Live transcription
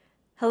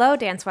Hello,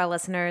 Dancewell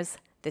listeners.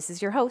 This is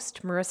your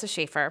host, Marissa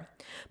Schaefer.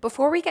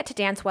 Before we get to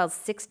Dancewell's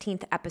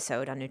 16th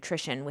episode on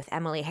nutrition with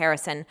Emily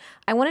Harrison,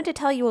 I wanted to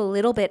tell you a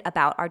little bit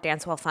about our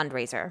Dancewell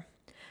fundraiser.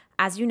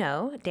 As you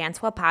know,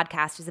 Dancewell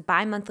Podcast is a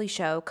bi-monthly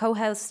show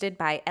co-hosted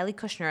by Ellie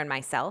Kushner and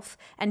myself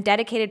and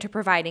dedicated to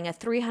providing a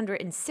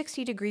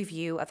 360-degree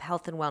view of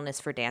health and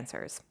wellness for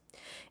dancers.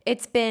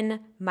 It's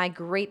been my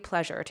great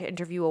pleasure to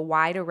interview a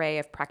wide array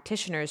of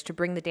practitioners to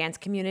bring the dance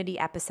community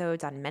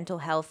episodes on mental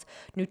health,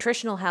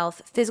 nutritional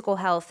health, physical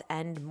health,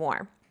 and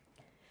more.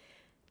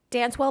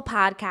 Dancewell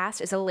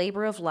Podcast is a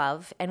labor of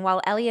love, and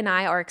while Ellie and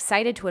I are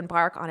excited to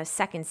embark on a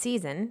second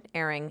season,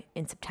 airing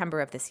in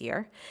September of this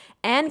year,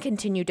 and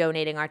continue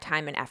donating our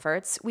time and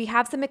efforts, we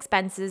have some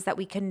expenses that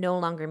we can no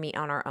longer meet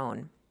on our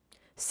own.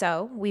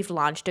 So, we've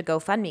launched a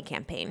GoFundMe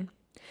campaign.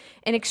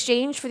 In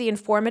exchange for the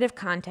informative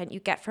content you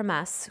get from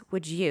us,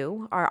 would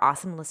you, our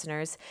awesome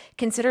listeners,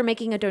 consider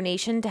making a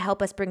donation to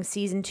help us bring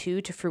Season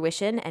 2 to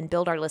fruition and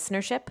build our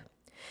listenership?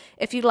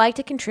 If you'd like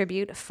to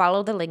contribute,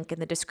 follow the link in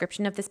the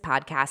description of this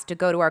podcast to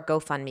go to our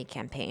GoFundMe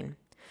campaign.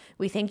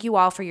 We thank you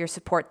all for your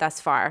support thus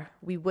far.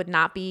 We would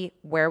not be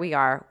where we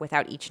are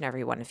without each and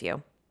every one of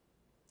you.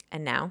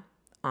 And now,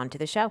 on to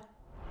the show.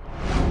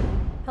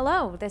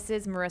 Hello, this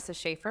is Marissa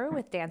Schaefer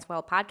with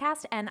Dancewell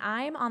Podcast, and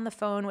I'm on the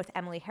phone with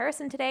Emily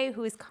Harrison today,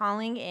 who is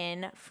calling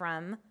in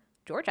from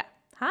Georgia.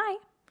 Hi.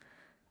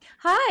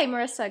 Hi,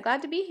 Marissa.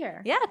 Glad to be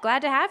here. Yeah,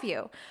 glad to have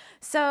you.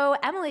 So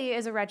Emily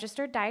is a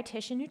registered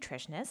dietitian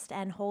nutritionist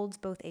and holds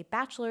both a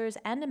bachelor's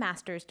and a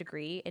master's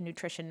degree in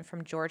nutrition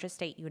from Georgia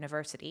State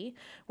University,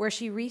 where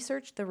she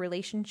researched the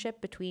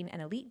relationship between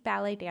an elite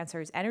ballet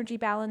dancer's energy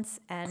balance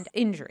and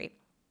injury.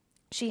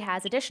 She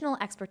has additional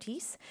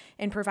expertise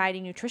in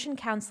providing nutrition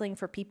counseling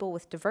for people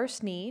with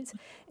diverse needs,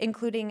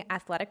 including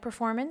athletic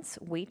performance,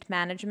 weight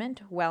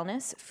management,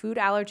 wellness, food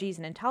allergies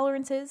and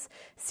intolerances,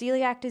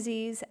 celiac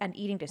disease, and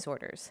eating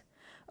disorders.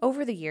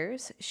 Over the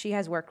years, she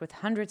has worked with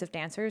hundreds of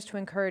dancers to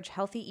encourage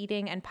healthy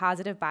eating and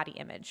positive body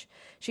image.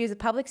 She is a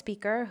public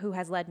speaker who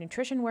has led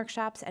nutrition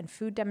workshops and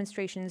food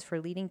demonstrations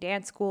for leading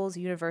dance schools,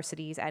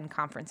 universities, and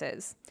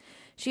conferences.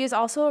 She is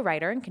also a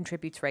writer and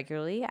contributes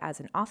regularly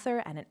as an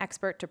author and an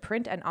expert to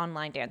print and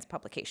online dance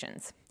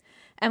publications.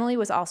 Emily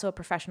was also a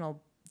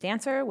professional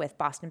dancer with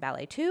Boston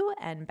Ballet II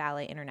and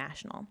Ballet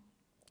International.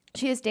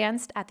 She has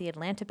danced at the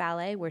Atlanta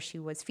Ballet, where she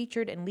was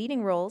featured in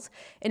leading roles,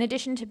 in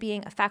addition to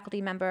being a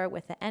faculty member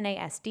with the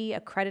NASD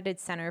Accredited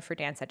Center for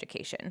Dance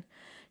Education.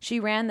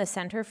 She ran the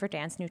Center for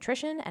Dance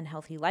Nutrition and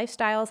Healthy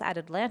Lifestyles at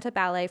Atlanta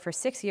Ballet for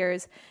 6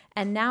 years,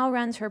 and now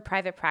runs her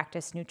private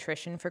practice,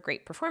 Nutrition for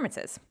Great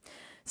Performances.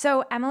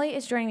 So Emily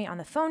is joining me on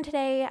the phone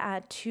today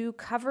to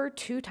cover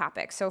two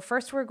topics. So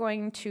first, we're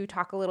going to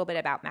talk a little bit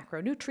about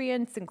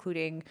macronutrients,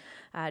 including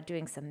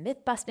doing some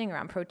myth busting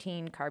around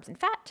protein, carbs, and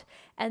fat.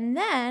 And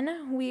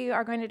then we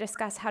are going to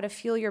discuss how to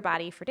fuel your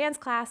body for dance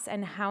class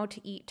and how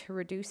to eat to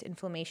reduce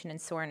inflammation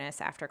and soreness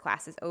after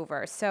class is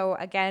over. So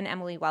again,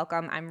 Emily,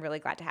 welcome. I'm really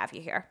glad to have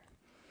you here.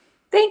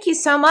 Thank you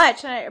so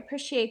much. I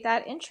appreciate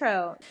that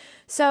intro.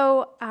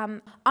 So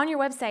on your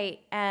website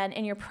and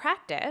in your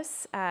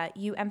practice,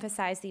 you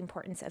emphasize the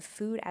importance of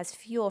food as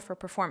fuel for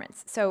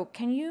performance. So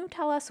can you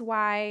tell us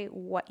why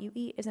what you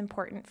eat is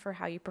important for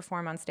how you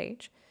perform on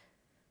stage?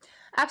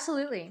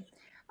 Absolutely.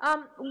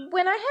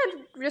 When I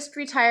had just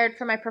retired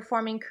from my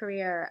performing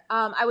career,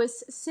 I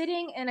was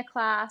sitting in a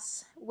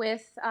class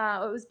with,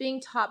 it was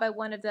being taught by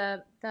one of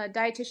the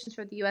dietitians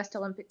for the U.S.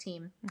 Olympic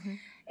team. Mm-hmm.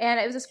 And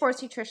it was a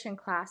sports nutrition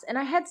class. And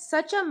I had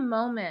such a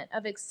moment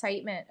of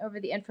excitement over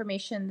the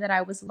information that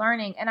I was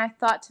learning. And I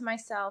thought to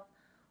myself,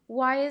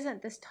 why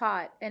isn't this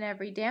taught in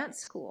every dance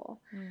school?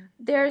 Mm.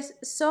 There's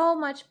so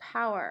much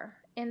power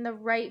in the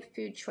right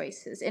food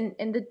choices, in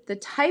the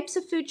types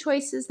of food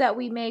choices that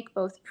we make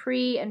both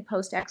pre and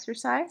post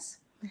exercise.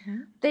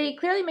 Mm-hmm. They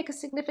clearly make a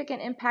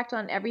significant impact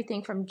on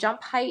everything from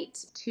jump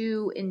height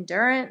to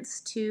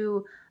endurance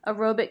to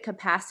aerobic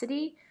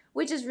capacity,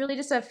 which is really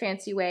just a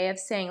fancy way of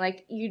saying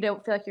like you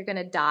don't feel like you're going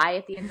to die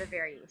at the end of a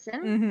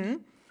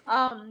variation.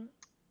 Mm-hmm.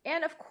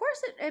 And of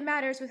course it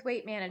matters with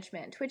weight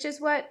management, which is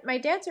what my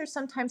dancers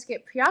sometimes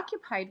get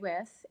preoccupied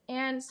with.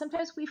 And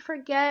sometimes we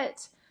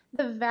forget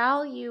the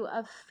value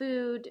of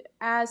food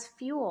as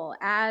fuel,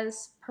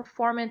 as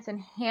performance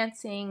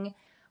enhancing,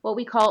 what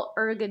we call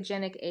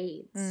ergogenic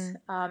aids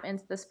in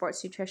the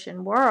sports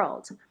nutrition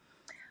world.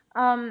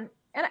 And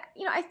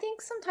I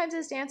think sometimes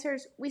as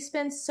dancers, we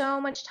spend so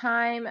much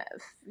time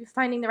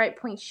finding the right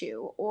point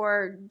shoe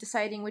or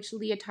deciding which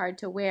leotard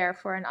to wear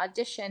for an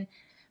audition.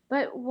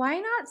 But why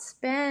not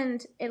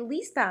spend at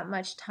least that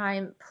much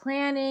time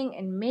planning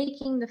and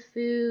making the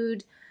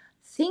food,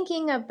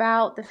 thinking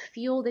about the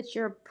fuel that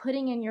you're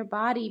putting in your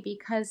body,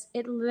 because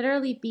it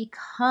literally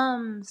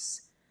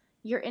becomes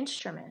your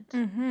instrument.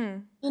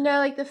 Mm-hmm.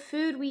 Like the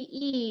food we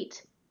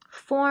eat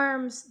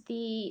forms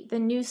the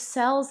new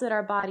cells that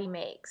our body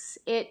makes.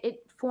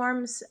 It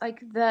forms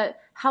like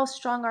how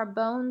strong our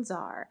bones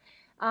are.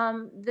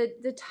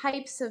 The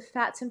types of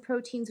fats and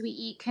proteins we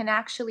eat can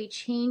actually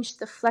change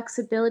the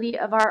flexibility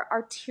of our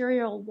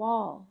arterial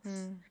walls.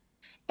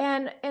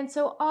 And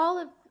so all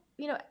of,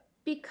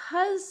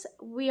 because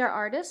we are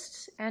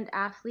artists and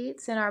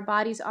athletes and our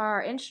bodies are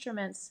our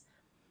instruments,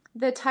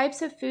 the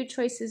types of food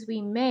choices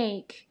we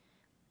make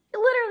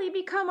literally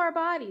become our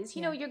bodies.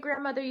 You know, Yeah. your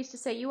grandmother used to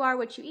say, "You are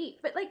what you eat,"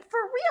 but like for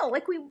real,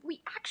 like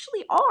we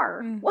actually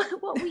are Mm.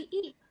 what we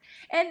eat.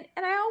 And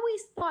I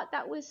always thought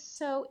that was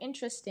so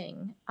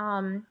interesting,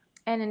 and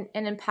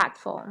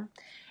impactful.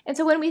 And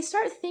so when we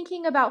start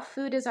thinking about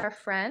food as our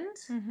friend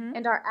Mm-hmm.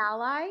 and our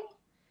ally,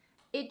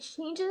 it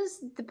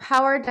changes the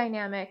power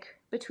dynamic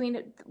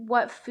between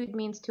what food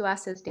means to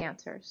us as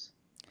dancers.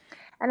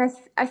 And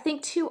I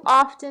think too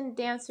often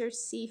dancers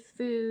see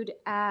food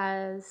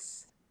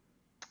as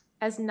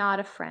not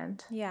a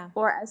friend Yeah.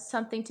 or as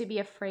something to be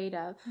afraid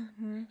of.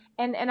 Mm-hmm.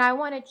 And I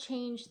want to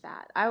change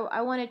that.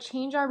 I want to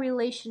change our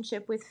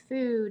relationship with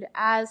food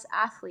as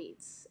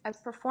athletes, as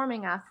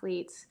performing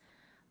athletes.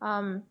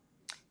 Um,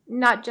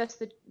 Not just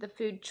the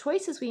food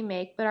choices we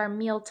make, but our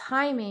meal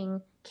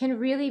timing can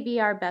really be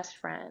our best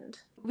friend.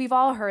 We've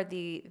all heard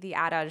the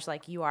adage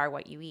like you are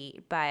what you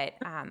eat, but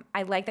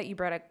I like that you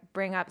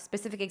bring up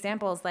specific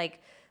examples like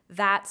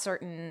that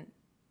certain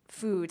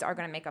foods are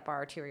going to make up our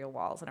arterial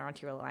walls and our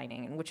arterial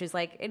lining, which is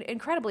like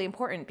incredibly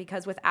important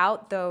because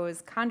without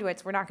those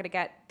conduits, we're not going to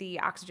get the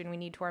oxygen we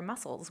need to our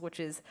muscles, which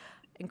is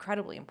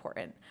incredibly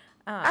important.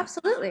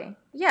 Absolutely.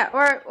 Yeah,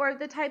 or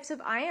the types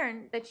of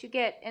iron that you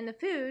get in the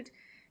food,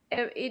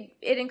 it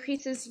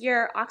increases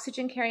your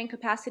oxygen carrying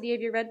capacity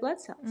of your red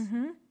blood cells.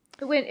 Mm-hmm.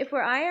 If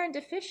we're iron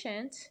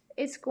deficient,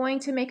 it's going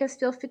to make us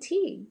feel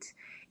fatigued.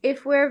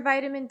 If we're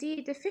vitamin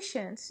D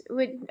deficient,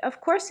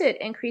 of course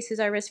it increases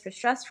our risk for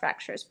stress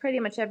fractures. Pretty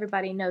much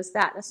everybody knows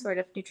that. That's sort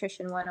of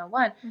nutrition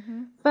 101.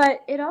 Mm-hmm.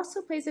 But it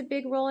also plays a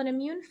big role in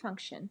immune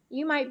function.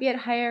 You might be at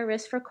higher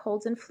risk for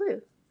colds and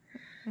flu.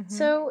 Mm-hmm.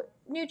 So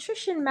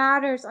nutrition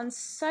matters on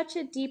such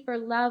a deeper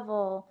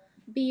level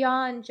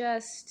beyond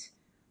just,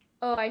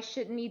 oh, I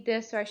shouldn't eat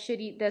this or I should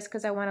eat this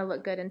because I want to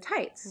look good in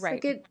tights.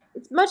 Right. Like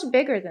it's much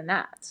bigger than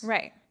that.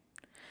 Right.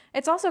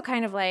 It's also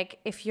kind of like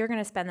if you're going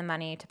to spend the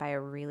money to buy a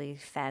really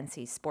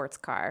fancy sports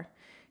car,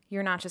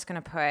 you're not just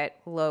going to put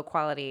low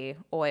quality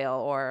oil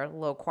or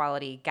low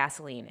quality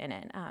gasoline in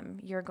it.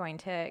 You're going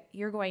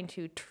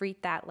to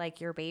treat that like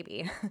your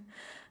baby,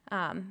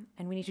 and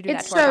we need to do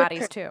that It's to our so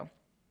bodies true. too.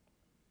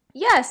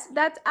 Yes,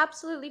 that's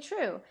absolutely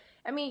true.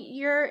 I mean,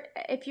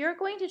 if you're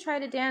going to try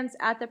to dance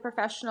at the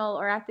professional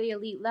or at the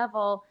elite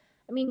level,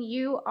 I mean,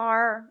 you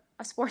are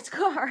a sports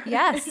car.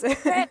 Yes.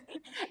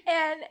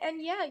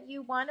 And yeah,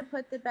 you want to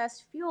put the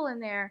best fuel in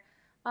there,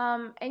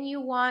 and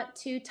you want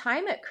to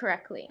time it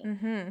correctly.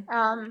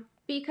 Mm-hmm.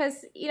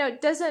 Because,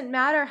 it doesn't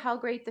matter how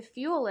great the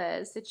fuel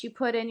is that you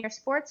put in your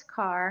sports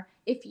car.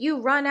 If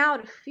you run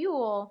out of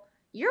fuel,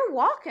 you're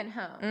walking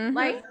home. Mm-hmm.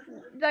 Like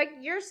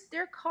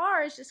their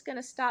car is just going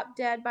to stop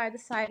dead by the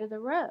side of the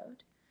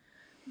road.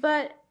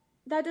 But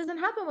that doesn't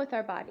happen with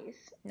our bodies.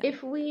 No.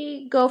 If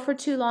we go for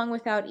too long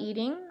without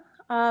eating,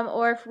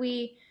 or if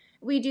we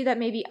do that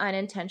maybe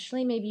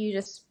unintentionally, maybe you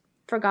just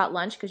forgot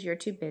lunch because you're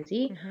too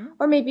busy, Mm-hmm.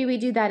 or maybe we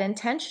do that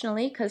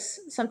intentionally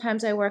because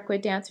sometimes I work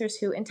with dancers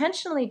who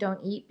intentionally don't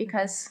eat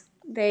because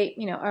they,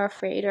 are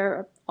afraid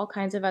or all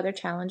kinds of other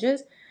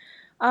challenges.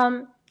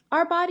 Um,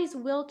 our bodies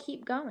will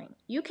keep going.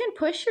 You can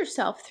push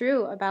yourself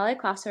through a ballet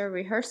class or a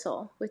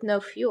rehearsal with no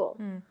fuel,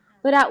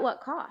 but at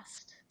what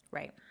cost?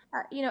 Right.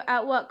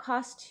 At what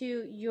cost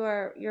to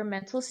your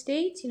mental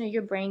state?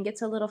 Your brain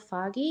gets a little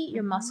foggy,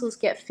 your muscles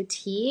get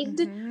fatigued,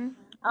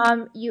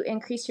 Mm-hmm. you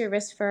increase your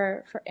risk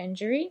for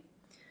injury.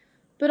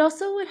 But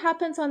also what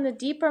happens on the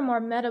deeper, more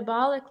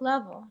metabolic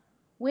level,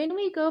 when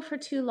we go for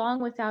too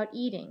long without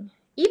eating,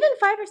 even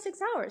 5 or 6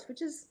 hours,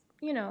 which is,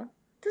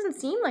 doesn't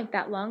seem like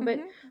that long, but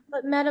Mm-hmm.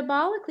 but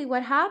metabolically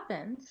what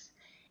happens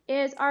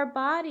is our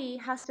body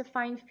has to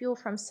find fuel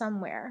from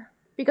somewhere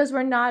because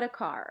we're not a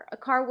car. A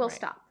car will Right.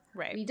 stop.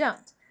 Right. We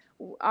don't.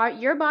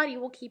 Your body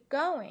will keep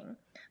going,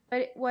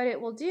 but what it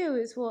will do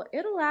is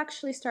it'll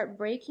actually start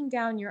breaking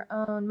down your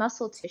own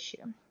muscle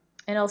tissue,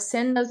 and it'll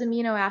send those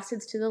amino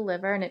acids to the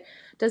liver, and it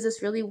does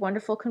this really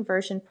wonderful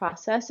conversion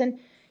process, and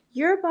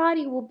your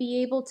body will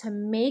be able to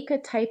make a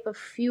type of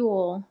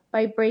fuel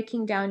by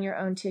breaking down your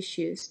own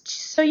tissues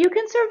so you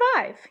can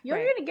survive. You're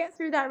Right. going to get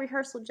through that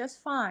rehearsal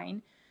just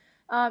fine.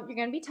 You're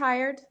going to be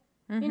tired.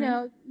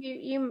 Mm-hmm.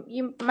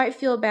 You might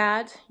feel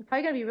bad. You're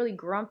probably going to be really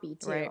grumpy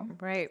Right. too.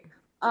 Right.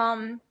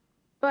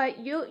 But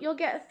you'll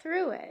get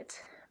through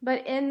it.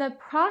 But in the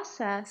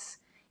process,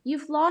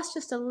 you've lost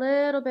just a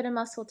little bit of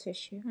muscle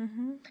tissue.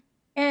 Mm-hmm.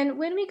 And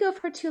when we go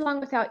for too long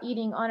without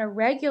eating on a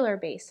regular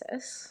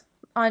basis,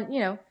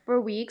 for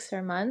weeks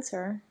or months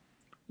or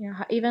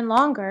even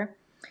longer,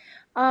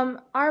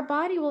 our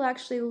body will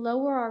actually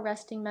lower our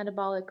resting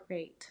metabolic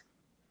rate.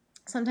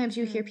 Sometimes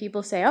you hear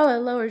people say, "Oh, it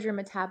lowers your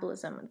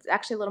metabolism." It's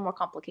actually a little more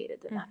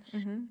complicated than that.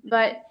 Mm-hmm.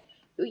 But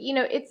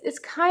it's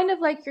kind of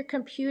like your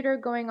computer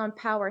going on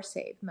power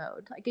save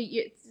mode.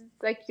 It's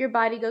like your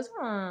body goes,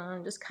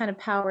 and just kind of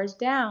powers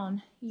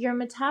down. Your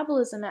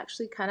metabolism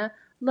actually kind of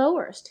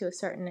lowers to a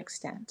certain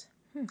extent.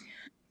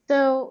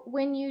 So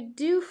when you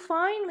do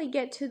finally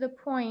get to the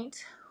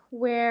point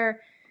where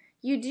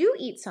you do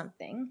eat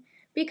something,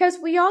 because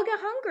we all get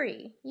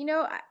hungry.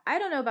 I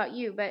don't know about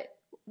you, but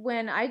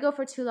when I go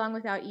for too long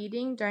without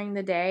eating during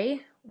the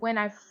day, when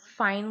I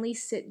finally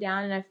sit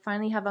down and I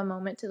finally have a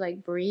moment to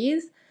like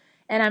breathe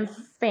and I'm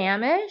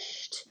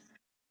famished,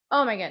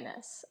 oh my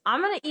goodness.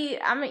 I'm gonna eat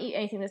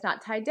anything that's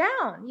not tied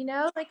down,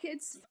 Like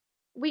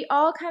we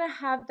all kind of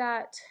have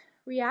that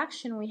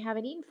reaction when we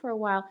haven't eaten for a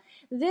while.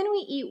 Then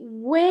we eat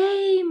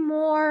way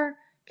more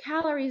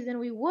calories than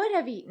we would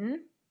have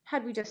eaten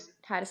had we just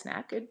had a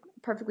snack at a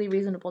perfectly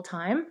reasonable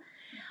time.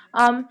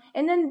 And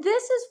then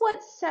this is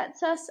what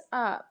sets us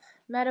up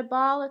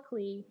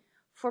metabolically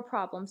for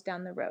problems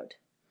down the road.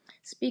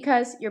 It's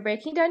because you're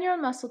breaking down your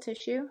own muscle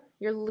tissue,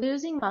 you're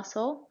losing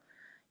muscle,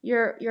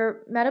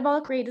 your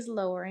metabolic rate is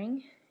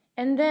lowering,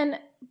 and then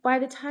by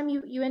the time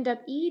you end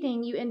up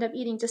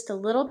eating just a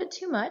little bit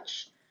too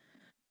much.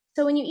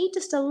 So when you eat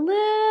just a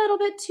little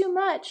bit too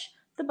much,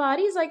 the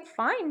body's like,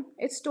 fine,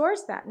 it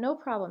stores that, no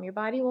problem. Your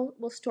body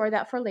will store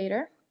that for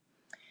later.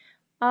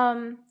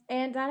 And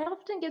that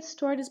often gets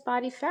stored as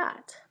body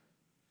fat.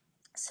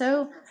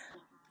 So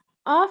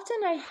often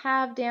I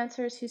have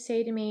dancers who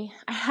say to me,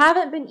 I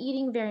haven't been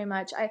eating very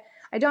much.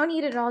 I don't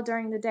eat at all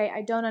during the day.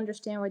 I don't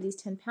understand where these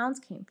 10 pounds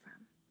came from.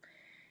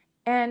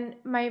 And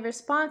my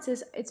response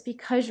is, it's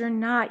because you're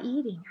not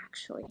eating,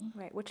 actually.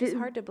 Right, which is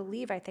hard to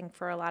believe, I think,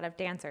 for a lot of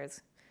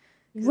dancers.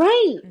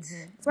 Right, It's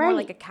more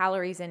like right. a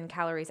calories in,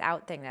 calories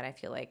out thing that I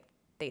feel like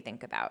they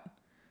think about.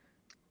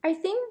 I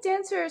think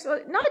dancers, well,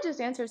 not just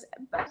dancers,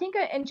 but I think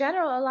in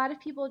general, a lot of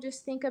people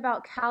just think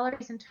about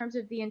calories in terms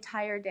of the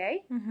entire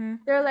day.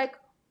 They're like,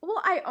 well,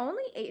 I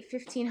only ate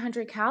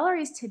 1,500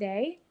 calories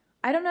today.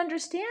 I don't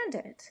understand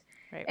it.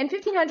 Right. And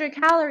 1,500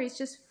 calories,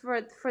 just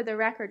for the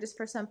record, just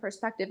for some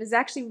perspective, is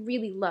actually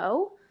really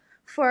low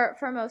for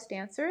most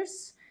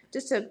dancers.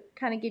 Just to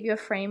kind of give you a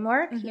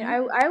framework,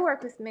 I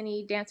work with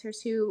many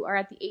dancers who are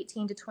at the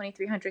 18 to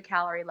 2,300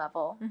 calorie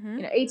level.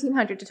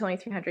 1,800 to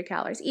 2,300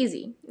 calories,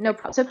 easy, no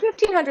problem. So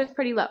 1,500 is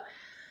pretty low.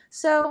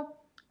 So,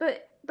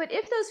 but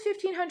if those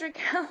 1,500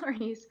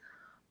 calories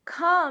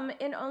come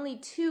in only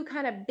two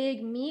kind of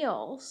big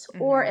meals,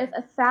 or if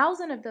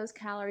 1,000 of those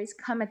calories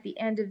come at the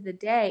end of the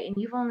day and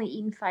you've only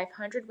eaten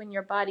 500 when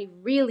your body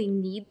really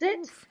needs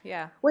it,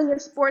 Yeah. when your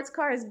sports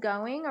car is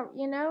going, or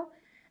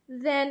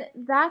then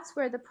that's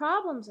where the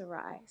problems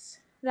arise.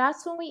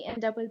 That's when we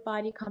end up with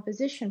body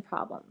composition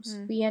problems.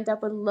 We end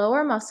up with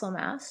lower muscle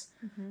mass,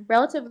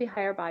 relatively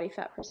higher body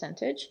fat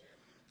percentage,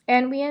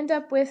 and we end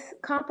up with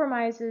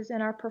compromises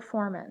in our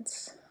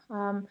performance.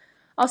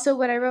 Also,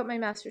 what I wrote my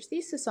master's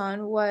thesis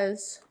on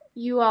was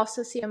you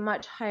also see a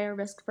much higher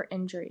risk for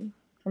injury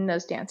in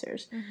those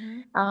dancers.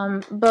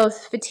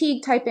 Both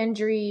fatigue type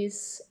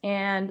injuries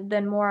and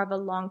then more of a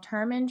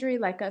long-term injury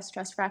like a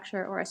stress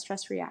fracture or a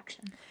stress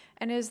reaction.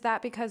 And is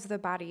that because the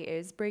body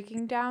is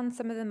breaking down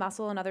some of the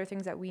muscle and other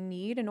things that we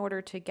need in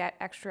order to get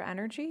extra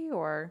energy,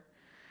 or?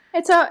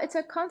 It's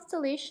a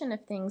constellation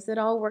of things that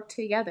all work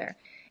together.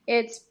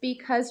 It's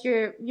because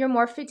you're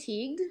more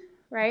fatigued,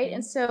 right?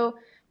 And so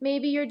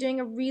maybe you're doing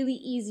a really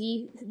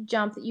easy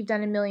jump that you've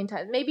done a million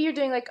times. Maybe you're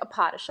doing like a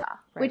pas de chat,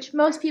 which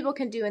most people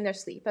can do in their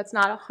sleep. That's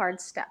not a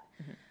hard step.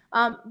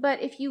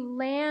 But if you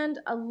land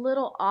a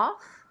little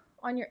off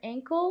on your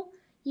ankle,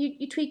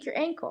 you tweak your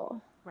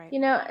ankle,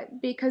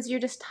 Right. Because you're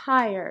just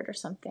tired or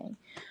something.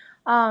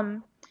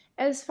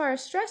 As far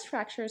as stress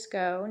fractures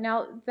go,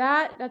 now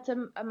that's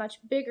a much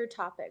bigger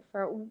topic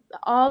for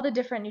all the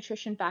different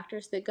nutrition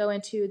factors that go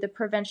into the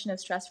prevention of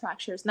stress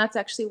fractures. And that's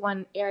actually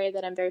one area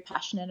that I'm very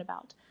passionate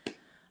about.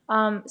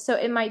 So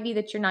it might be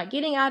that you're not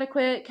getting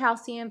adequate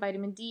calcium,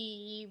 vitamin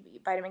D,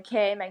 vitamin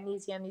K,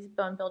 magnesium, these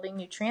bone building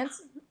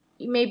nutrients.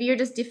 Maybe you're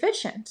just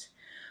deficient.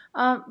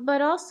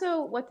 But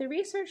also what the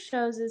research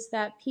shows is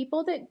that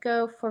people that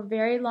go for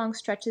very long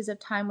stretches of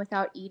time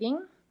without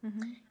eating,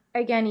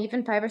 again,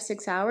 even 5 or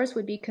 6 hours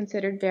would be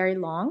considered very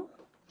long,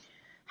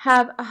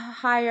 have a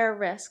higher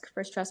risk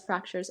for stress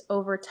fractures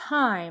over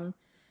time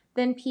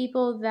than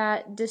people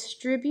that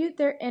distribute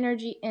their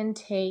energy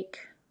intake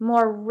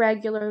more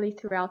regularly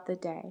throughout the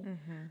day.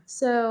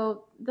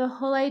 So the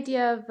whole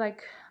idea of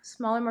like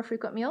smaller, more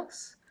frequent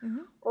meals,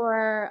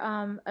 or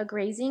a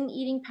grazing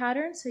eating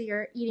pattern, so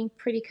you're eating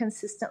pretty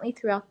consistently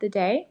throughout the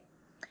day,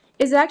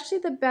 is actually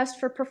the best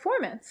for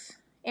performance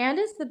and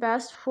is the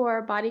best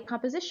for body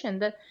composition,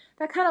 that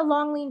kind of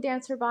long, lean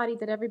dancer body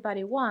that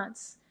everybody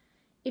wants.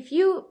 If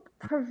you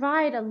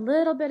provide a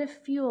little bit of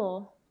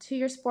fuel to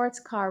your sports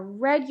car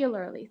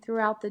regularly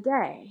throughout the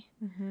day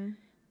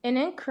in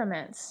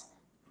increments,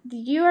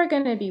 you are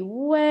going to be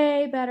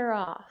way better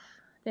off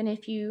than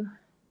if you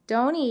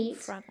don't eat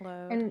Front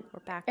load and or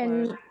back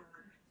and load.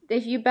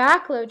 If you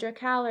backload your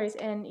calories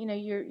and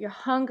you're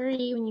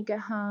hungry when you get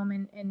home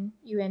and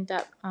you end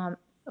up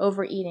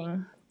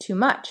overeating too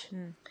much.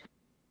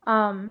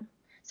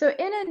 So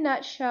in a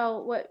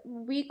nutshell, what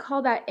we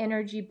call that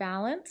energy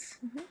balance,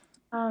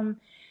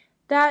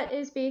 that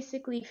is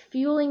basically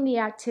fueling the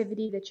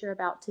activity that you're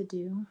about to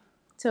do.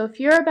 So if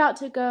you're about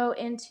to go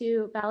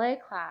into ballet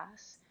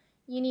class,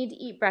 you need to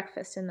eat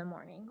breakfast in the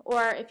morning.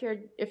 Or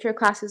if your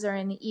classes are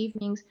in the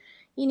evenings,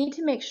 you need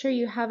to make sure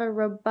you have a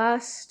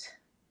robust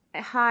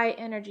a high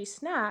energy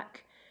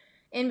snack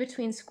in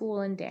between school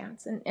and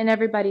dance. And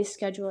everybody's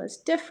schedule is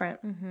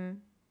different. Mm-hmm.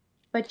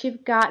 But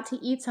you've got to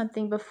eat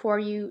something before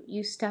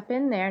you step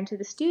in there into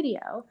the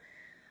studio.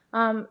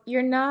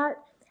 You're not.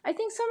 I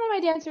think some of my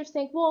dancers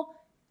think,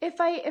 well, if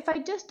I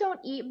just don't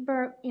eat,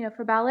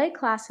 for ballet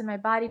class and my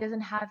body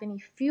doesn't have any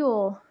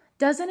fuel,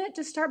 doesn't it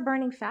just start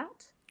burning fat?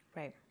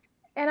 Right.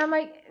 And I'm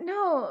like,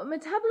 no,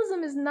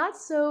 metabolism is not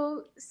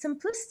so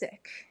simplistic.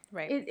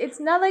 Right. It's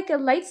not like a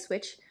light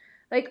switch,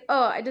 like,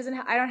 oh, I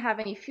don't have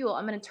any fuel,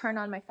 I'm going to turn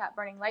on my fat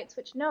burning light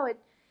switch. No,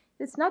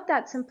 it's not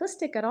that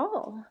simplistic at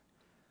all.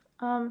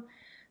 Um,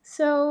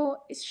 so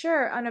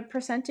sure, on a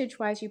percentage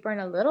wise, you burn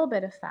a little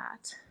bit of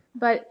fat,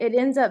 but it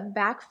ends up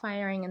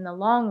backfiring in the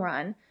long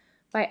run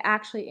by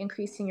actually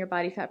increasing your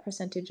body fat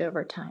percentage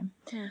over time.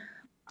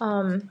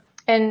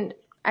 And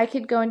I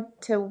could go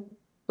into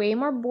way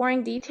more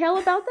boring detail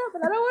about that,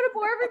 but I don't want to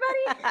bore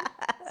everybody.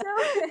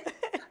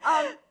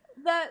 So,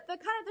 the kind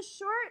of the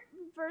short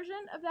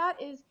version of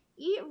that is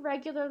eat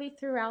regularly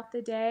throughout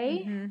the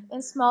day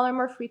in smaller,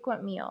 more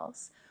frequent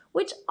meals,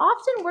 which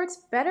often works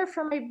better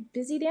for my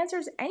busy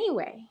dancers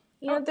anyway.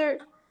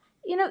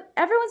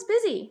 Everyone's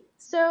busy,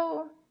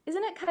 so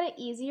isn't it kind of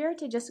easier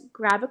to just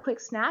grab a quick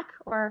snack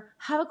or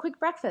have a quick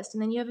breakfast,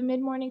 and then you have a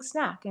mid-morning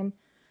snack, and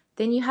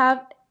then you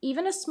have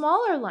even a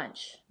smaller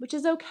lunch, which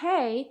is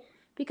okay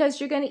because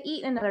you're going to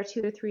eat in another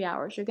 2 to 3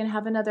 hours. You're going to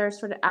have another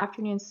sort of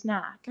afternoon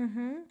snack.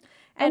 Mm-hmm.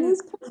 And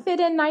these can fit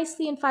in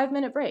nicely in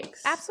 5-minute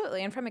breaks.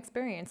 Absolutely. And from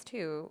experience,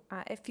 too,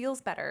 it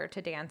feels better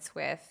to dance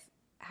with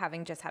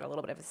having just had a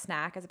little bit of a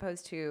snack as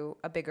opposed to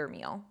a bigger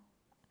meal.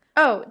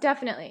 Oh,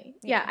 definitely.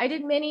 Yeah, I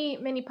did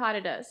many pas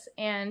de deux,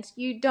 and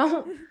you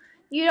don't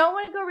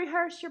want to go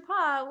rehearse your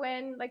pas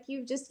when like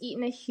you've just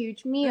eaten a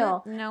huge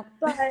meal. No.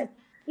 But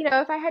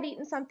if I had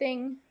eaten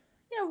something,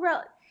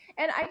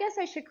 and I guess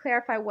I should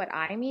clarify what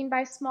I mean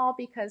by small,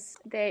 because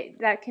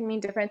that can mean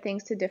different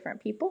things to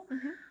different people.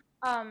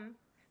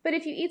 But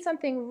if you eat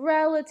something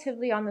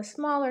relatively on the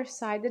smaller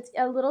side that's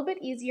a little bit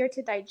easier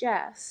to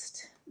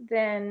digest,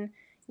 then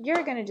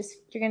you're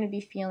gonna be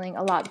feeling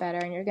a lot better,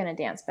 and you're gonna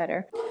dance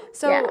better.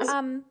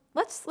 So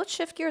let's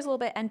shift gears a little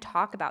bit and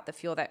talk about the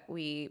fuel that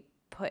we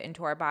put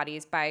into our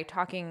bodies by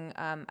talking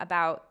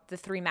about the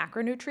 3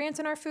 macronutrients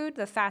in our food: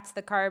 the fats,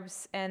 the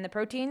carbs, and the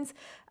proteins.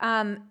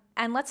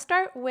 And let's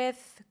start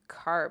with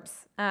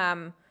carbs.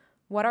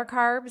 What are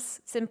carbs,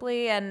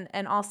 simply,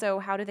 and also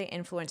how do they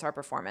influence our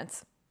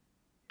performance?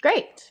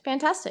 Great,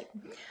 fantastic.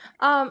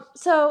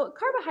 So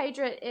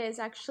carbohydrate is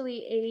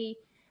actually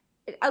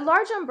a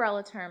large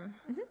umbrella term.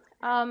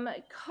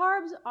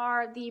 Carbs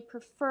are the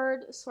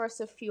preferred source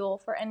of fuel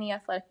for any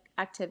athletic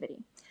activity.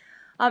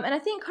 And I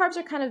think carbs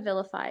are kind of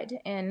vilified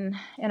in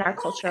our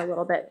culture a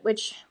little bit,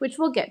 which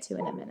we'll get to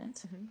in a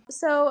minute.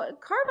 So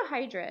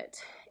carbohydrate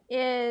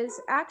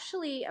is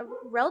actually a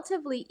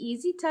relatively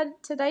easy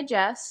to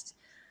digest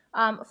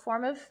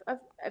form of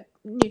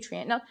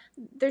nutrient. Now,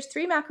 there's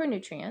 3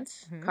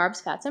 macronutrients: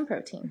 carbs, fats, and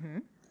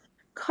protein.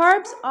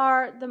 Carbs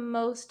are the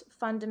most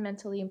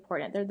fundamentally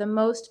important. They're the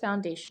most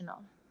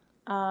foundational.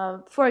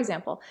 For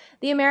example,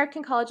 the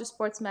American College of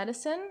Sports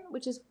Medicine,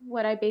 which is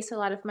what I base a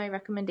lot of my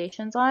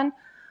recommendations on,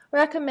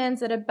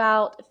 recommends that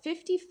about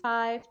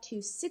 55 to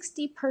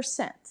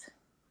 60%,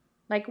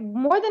 like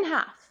more than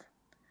half,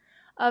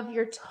 of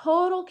your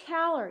total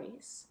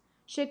calories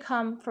should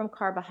come from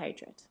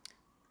carbohydrate.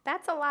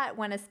 That's a lot,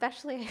 when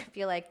especially I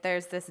feel like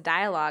there's this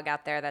dialogue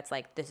out there that's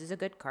like, this is a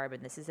good carb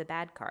and this is a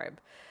bad carb.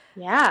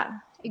 Yeah,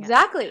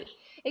 exactly.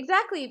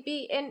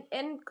 Exactly.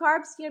 And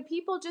carbs,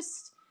 people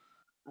just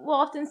will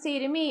often say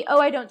to me, "Oh,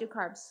 I don't do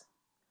carbs."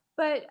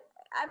 But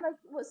I'm like,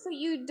 well, so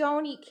you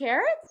don't eat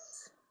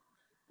carrots?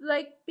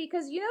 Like,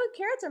 because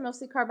carrots are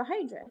mostly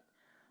carbohydrate.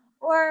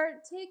 Or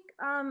take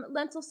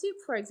lentil soup,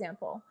 for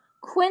example.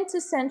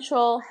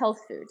 Quintessential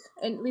health food,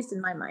 at least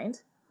in my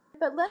mind.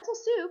 But lentil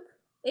soup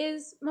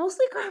is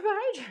mostly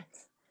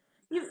carbohydrates.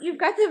 You've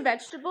got the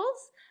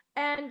vegetables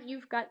and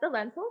you've got the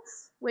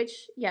lentils,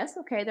 which, yes,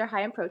 okay, they're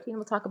high in protein.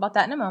 We'll talk about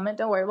that in a moment.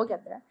 Don't worry, we'll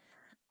get there.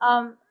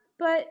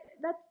 But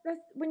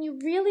that's when you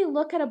really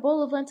look at a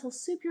bowl of lentil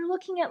soup, you're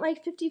looking at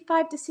like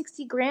 55 to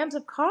 60 grams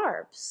of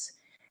carbs.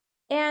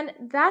 And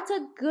that's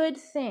a good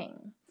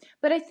thing.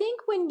 But I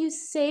think when you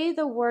say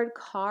the word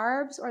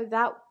carbs, or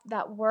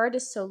that word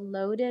is so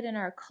loaded in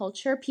our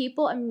culture,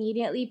 people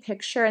immediately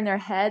picture in their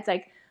heads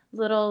like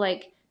little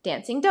like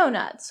dancing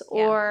donuts,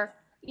 or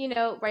Rice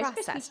Krispie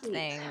Processed treats,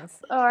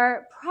 things.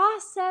 or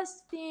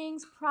processed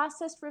things,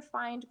 processed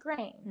refined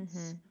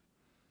grains.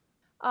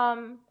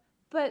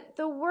 But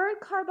the word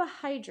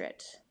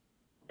carbohydrate,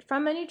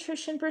 from a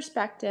nutrition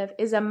perspective,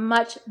 is a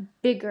much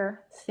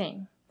bigger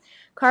thing.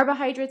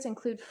 Carbohydrates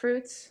include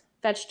fruits,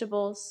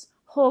 vegetables,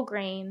 whole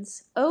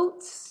grains,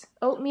 oats,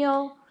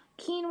 oatmeal,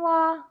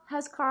 quinoa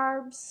has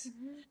carbs.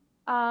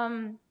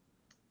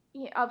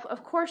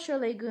 Of course, your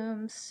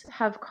legumes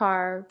have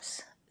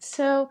carbs.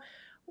 So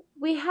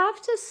we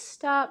have to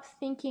stop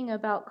thinking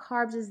about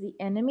carbs as the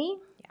enemy,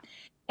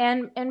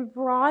 and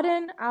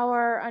broaden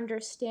our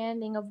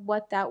understanding of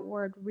what that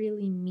word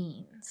really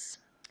means.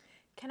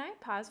 Can I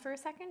pause for a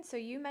second? So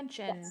you Yes.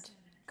 mentioned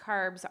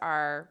carbs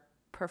are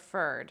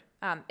preferred.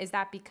 Is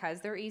that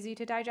because they're easy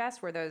to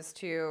digest? Were those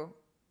two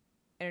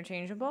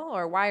interchangeable,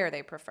 or why are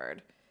they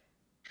preferred?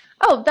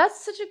 Oh,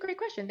 that's such a great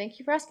question. Thank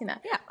you for asking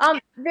that. Yeah.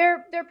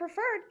 They're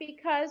preferred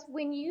because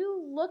when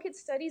you look at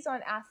studies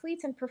on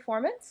athletes and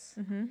performance,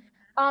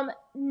 Mm-hmm.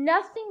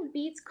 nothing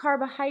beats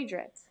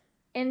carbohydrates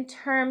in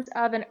terms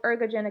of an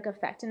ergogenic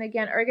effect. And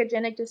again,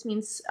 ergogenic just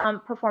means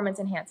performance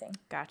enhancing.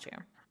 Got you.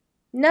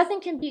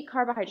 Nothing can beat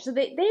carbohydrates. So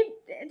they've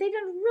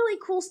done really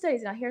cool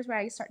studies. Now here's where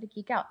I start to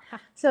geek out. Ha.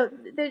 So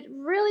there's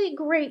really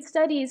great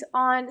studies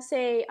on,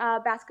 say,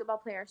 basketball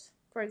players,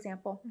 for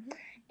example. Mm-hmm.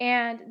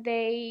 And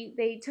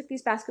they took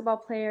these basketball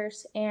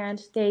players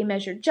and they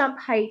measured jump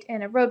height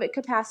and aerobic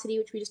capacity,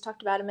 which we just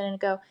talked about a minute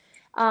ago.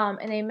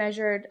 And they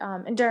measured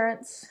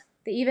endurance.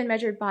 They even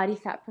measured body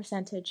fat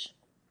percentage.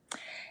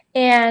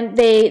 And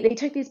they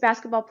took these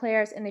basketball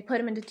players and they put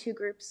them into two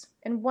groups.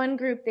 In one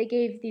group, they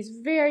gave these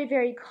very,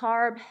 very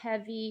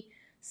carb-heavy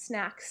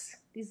snacks,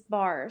 these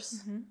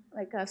bars, Mm-hmm.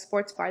 like a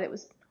sports bar that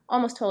was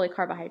almost totally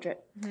carbohydrate.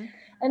 Mm-hmm.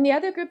 And the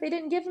other group, they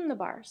didn't give them the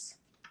bars.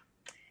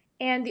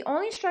 And the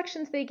only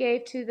instructions they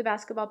gave to the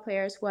basketball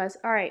players was,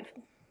 all right,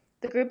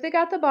 the group that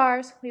got the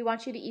bars, we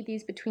want you to eat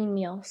these between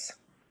meals.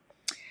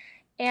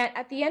 And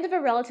at the end of a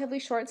relatively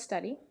short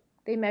study,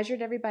 they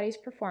measured everybody's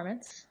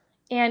performance.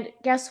 And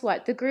guess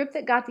what? The group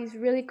that got these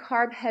really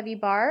carb-heavy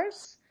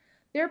bars,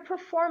 their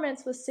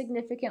performance was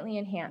significantly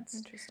enhanced.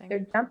 Interesting.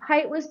 Their jump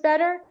height was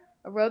better,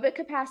 aerobic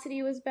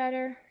capacity was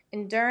better,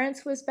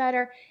 endurance was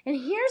better. And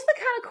here's the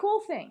kind of cool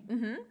thing.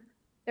 Mm-hmm.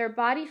 Their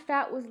body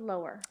fat was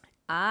lower.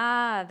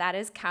 Ah, that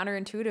is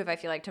counterintuitive, I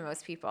feel like, to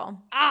most people.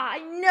 I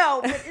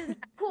know, but isn't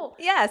that cool?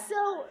 Yes.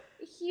 So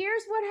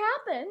here's what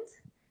happened.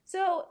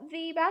 So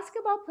the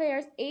basketball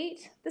players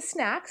ate the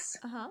snacks.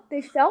 Uh-huh.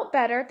 They felt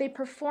better. They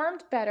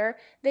performed better.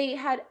 They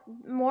had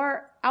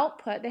more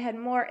output. They had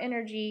more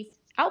energy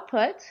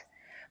output.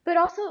 But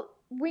also,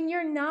 when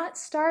you're not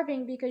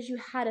starving because you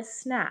had a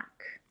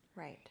snack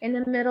Right. in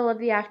the middle of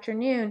the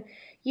afternoon,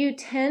 you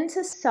tend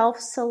to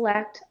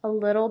self-select a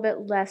little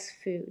bit less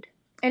food.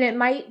 And it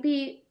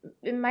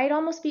might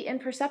almost be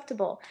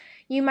imperceptible.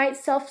 You might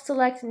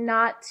self-select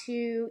not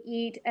to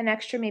eat an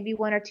extra maybe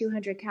 1 or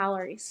 200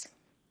 calories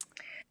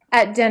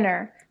at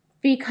dinner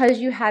because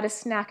you had a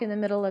snack in the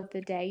middle of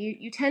the day.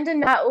 You tend to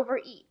not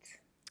overeat.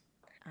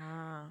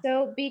 Ah.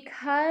 So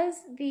because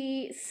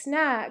the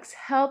snacks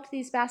helped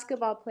these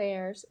basketball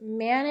players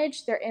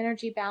manage their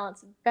energy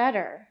balance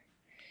better,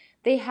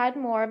 they had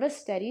more of a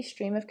steady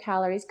stream of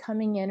calories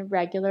coming in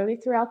regularly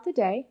throughout the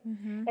day,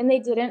 Mm-hmm. and they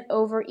didn't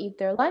overeat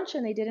their lunch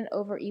and they didn't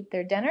overeat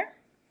their dinner.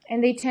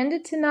 And they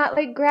tended to not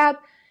like grab,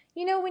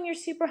 when you're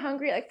super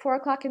hungry at like 4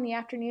 o'clock in the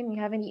afternoon and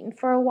you haven't eaten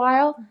for a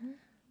while,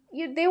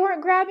 they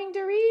weren't grabbing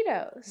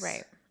Doritos.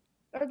 Right.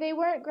 Or they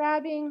weren't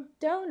grabbing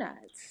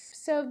donuts.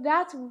 So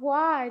that's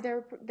why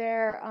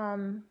their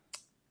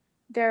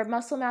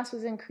muscle mass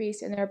was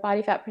increased and their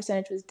body fat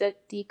percentage was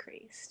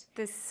decreased.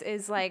 This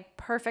is like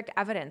perfect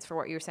evidence for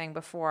what you were saying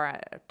before,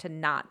 to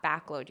not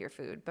backload your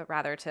food, but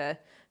rather to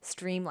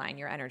streamline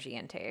your energy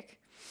intake.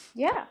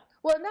 Yeah.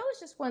 Well, and that was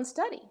just one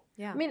study.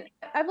 Yeah. I mean,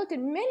 I've looked at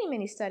many,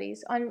 many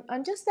studies on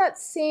just that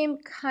same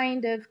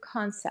kind of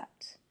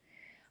concept.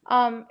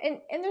 And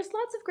there's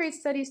lots of great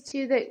studies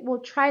too that will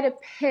try to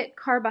pit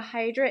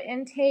carbohydrate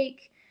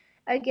intake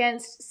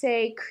against,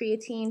 say,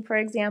 creatine, for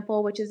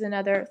example, which is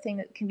another thing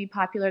that can be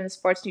popular in the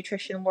sports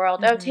nutrition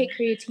world. Mm-hmm. Oh, take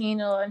creatine,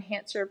 it'll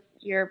enhance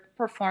your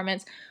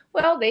performance.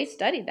 Well, they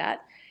studied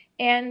that.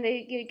 And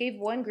they gave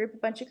one group a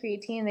bunch of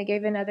creatine, they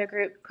gave another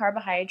group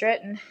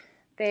carbohydrate, and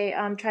they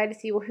tried to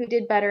see, well, who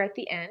did better at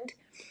the end.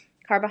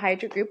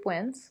 Carbohydrate group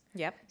wins.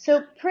 Yep.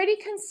 So pretty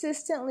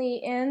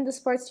consistently in the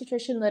sports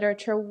nutrition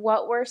literature,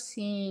 what we're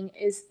seeing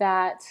is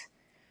that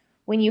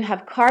when you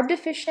have carb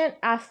deficient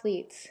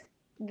athletes,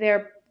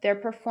 their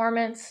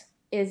performance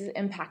is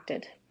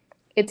impacted.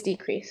 It's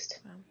decreased.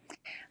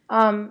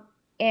 Wow.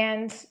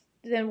 And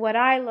then what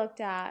I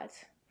looked at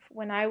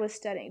when I was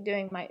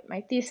doing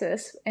my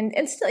thesis,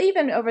 and still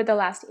even over the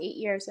last 8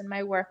 years in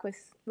my work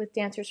with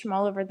dancers from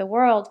all over the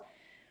world,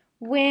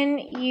 when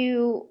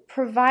you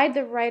provide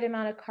the right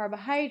amount of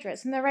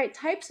carbohydrates and the right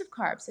types of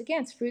carbs,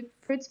 again, it's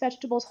fruits,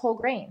 vegetables, whole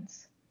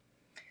grains,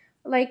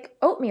 like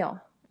oatmeal,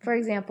 for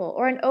example,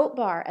 or an oat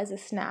bar as a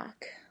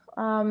snack,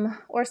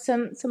 or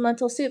some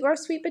lentil soup or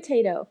sweet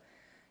potato,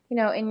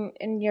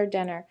 in your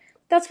dinner.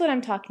 That's what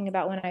I'm talking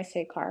about when I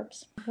say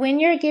carbs.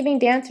 When you're giving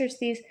dancers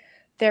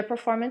their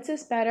performance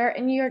is better,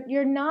 and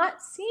you're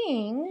not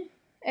seeing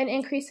an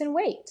increase in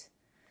weight.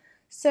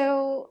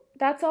 So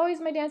that's always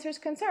my dancers'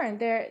 concern.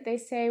 They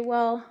say,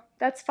 well,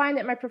 that's fine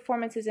that my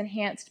performance is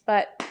enhanced,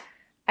 but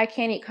I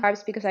can't eat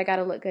carbs because I got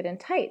to look good in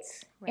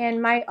tights. Right.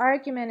 And my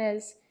argument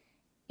is,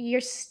 you're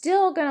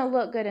still going to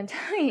look good in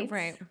tights.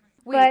 Right.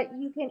 But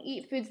you can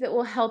eat foods that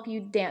will help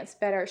you dance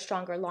better,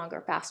 stronger,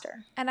 longer,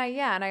 faster. And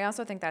I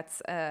also think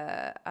that's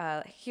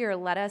here.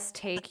 Let us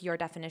take your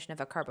definition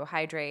of a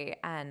carbohydrate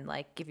and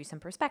like give you some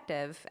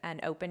perspective and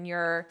open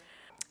your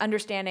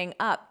understanding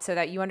up so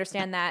that you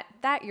understand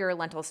that your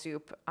lentil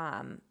soup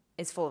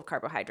is full of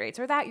carbohydrates,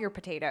 or that your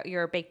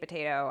baked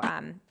potato,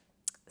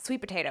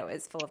 sweet potato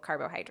is full of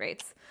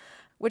carbohydrates.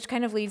 Which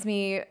kind of leads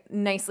me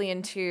nicely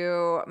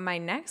into my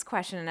next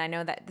question. And I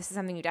know that this is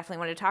something you definitely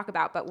want to talk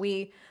about, but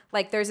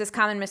there's this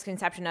common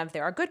misconception of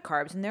there are good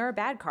carbs and there are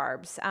bad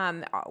carbs.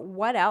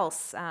 What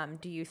else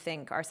do you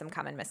think are some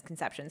common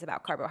misconceptions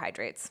about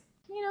carbohydrates?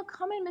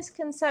 Common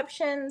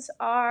misconceptions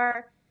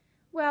are,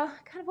 well,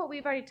 kind of what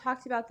we've already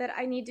talked about, that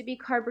I need to be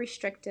carb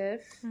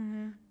restrictive,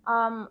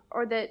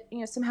 or that,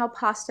 somehow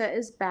pasta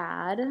is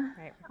bad.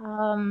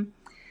 Right.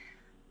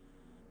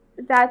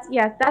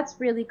 That's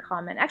really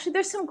common. Actually,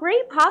 there's some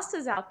great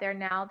pastas out there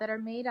now that are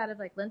made out of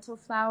like lentil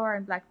flour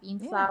and black bean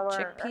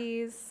flour,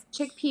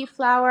 chickpea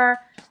flour,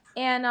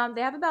 and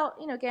they have about,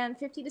 again,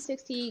 50 to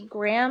 60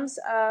 grams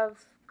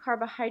of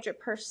carbohydrate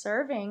per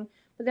serving,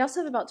 but they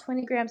also have about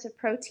 20 grams of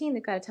protein.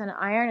 They've got a ton of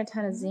iron, a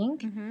ton of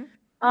zinc.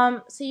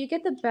 So you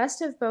get the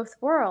best of both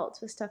worlds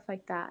with stuff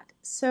like that.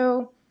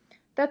 So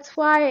that's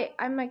why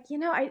I'm like,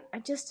 I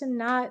just am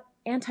not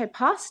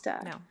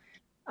anti-pasta. No.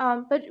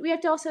 But we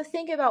have to also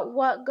think about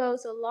what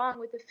goes along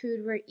with the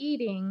food we're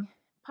eating.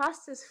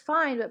 Pasta's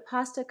fine, but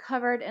pasta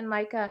covered in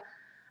like a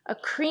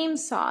cream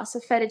sauce,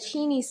 a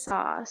fettuccine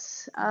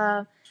sauce,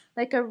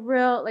 like a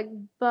real like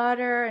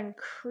butter and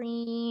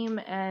cream,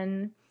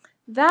 and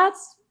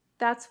that's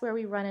where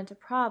we run into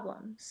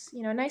problems.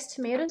 Nice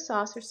tomato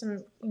sauce or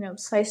some,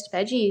 sliced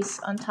veggies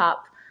on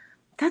top.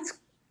 That's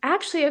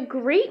actually a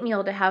great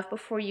meal to have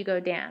before you go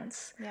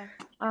dance. Yeah.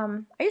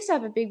 I used to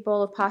have a big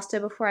bowl of pasta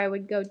before I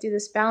would go do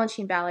this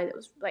Balanchine ballet that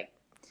was like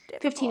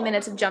 15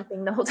 minutes of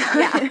jumping the whole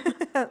time.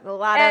 Yeah. a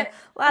lot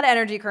of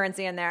energy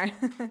currency in there.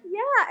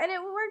 Yeah, and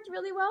it worked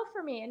really well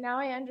for me, and now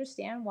I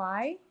understand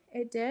why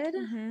it did.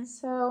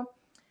 So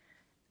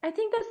I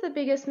think that's the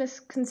biggest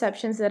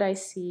misconceptions that I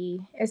see,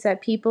 is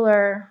that people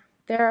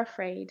they're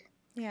afraid.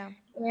 Yeah.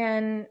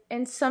 And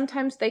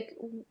sometimes I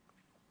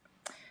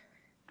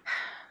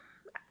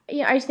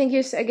think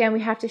again,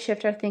 we have to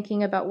shift our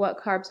thinking about what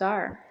carbs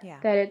are. Yeah.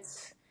 That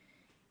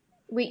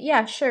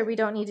we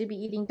don't need to be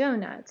eating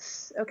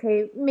donuts.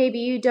 Okay, maybe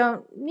you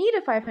don't need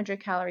a 500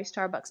 calorie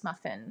Starbucks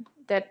muffin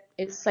that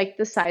is like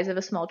the size of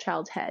a small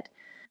child's head.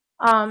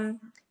 But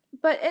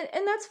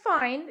that's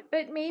fine.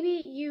 But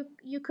maybe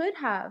you could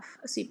have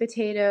a sweet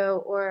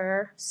potato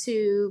or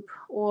soup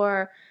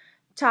or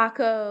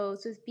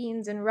tacos with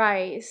beans and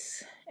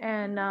rice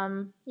and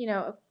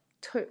a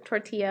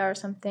tortilla or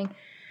something,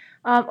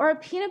 or a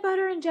peanut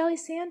butter and jelly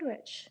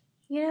sandwich.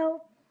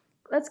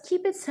 Let's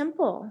keep it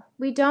simple.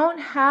 We don't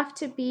have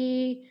to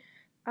be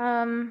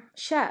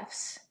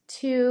chefs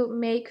to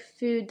make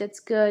food that's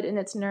good and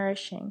that's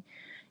nourishing.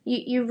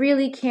 You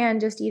really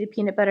can just eat a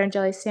peanut butter and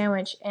jelly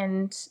sandwich,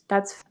 and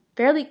that's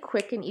fairly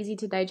quick and easy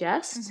to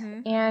digest.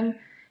 And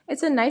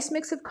it's a nice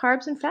mix of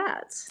carbs and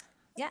fats.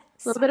 Yeah.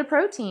 A little bit of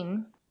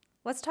protein.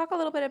 Let's talk a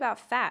little bit about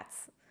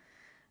fats.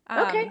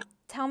 Okay.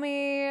 Tell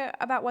me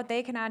about what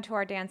they can add to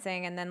our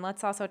dancing, and then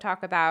let's also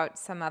talk about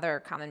some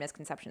other common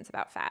misconceptions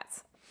about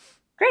fats.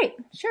 Great,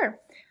 sure.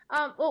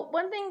 Well,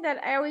 one thing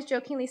that I always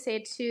jokingly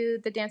say to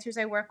the dancers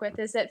I work with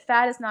is that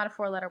fat is not a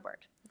 4-letter word.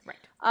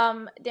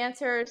 Right.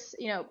 Dancers,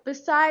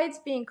 besides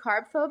being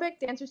carb phobic,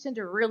 dancers tend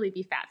to really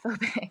be fat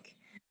phobic.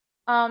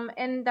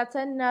 And that's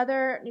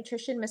another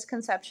nutrition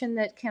misconception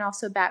that can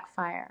also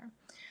backfire.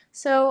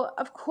 So,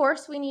 of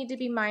course, we need to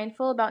be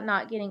mindful about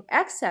not getting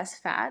excess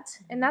fat,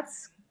 and that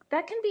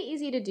can be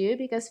easy to do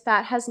because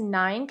fat has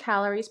 9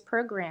 calories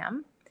per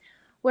gram,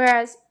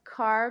 whereas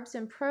carbs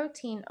and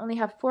protein only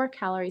have 4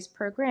 calories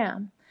per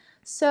gram.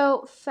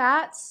 So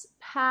fats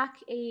pack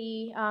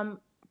a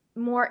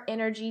more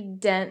energy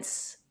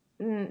dense,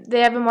 they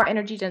have a more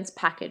energy dense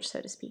package,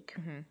 so to speak.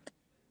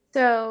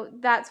 So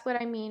that's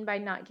what I mean by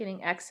not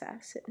getting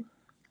excess.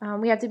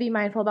 We have to be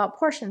mindful about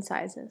portion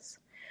sizes.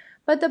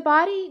 But the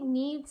body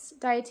needs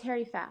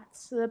dietary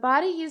fats. So the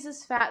body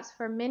uses fats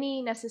for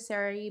many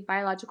necessary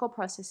biological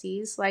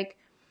processes, like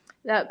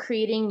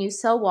creating new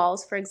cell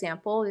walls, for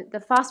example. The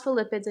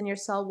phospholipids in your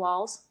cell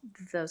walls,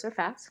 those are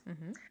fats.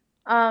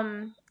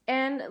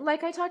 And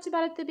like I talked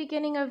about at the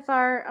beginning of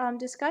our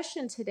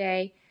discussion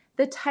today,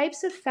 the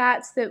types of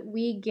fats that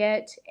we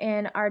get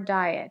in our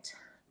diet,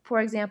 for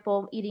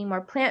example, eating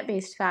more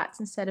plant-based fats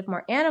instead of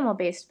more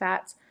animal-based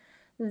fats,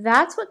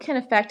 that's what can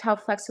affect how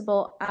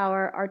flexible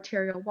our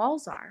arterial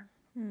walls are,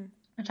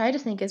 which I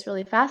just think is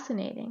really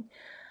fascinating.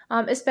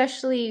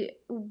 Especially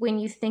when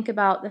you think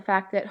about the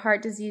fact that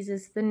heart disease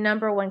is the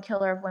number 1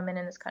 killer of women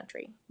in this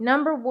country.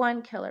 Number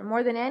 1 killer,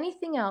 more than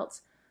anything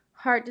else.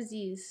 Heart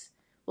disease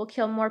will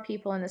kill more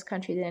people in this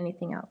country than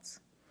anything else.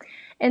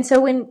 And so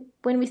when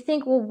we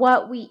think, well,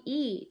 what we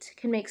eat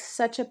can make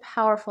such a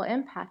powerful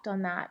impact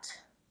on that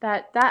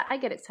I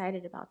get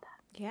excited about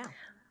that. Yeah.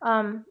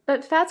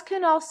 But fats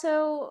can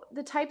also,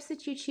 the types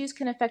that you choose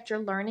can affect your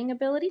learning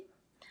ability,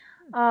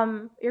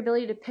 your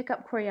ability to pick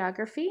up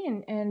choreography,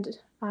 and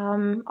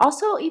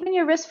also even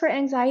your risk for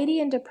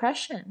anxiety and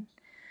depression.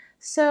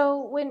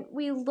 So when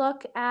we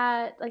look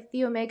at like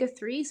the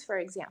omega-3s, for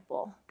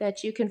example,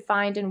 that you can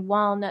find in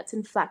walnuts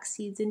and flax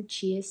seeds and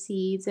chia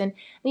seeds and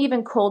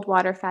even cold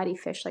water fatty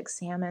fish like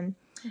salmon,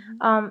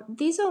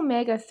 these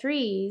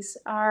omega-3s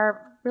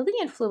are really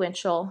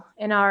influential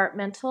in our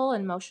mental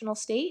and emotional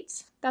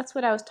states. That's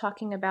what I was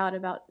talking about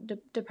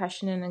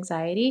depression and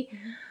anxiety.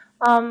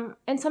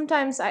 And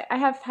sometimes I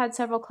have had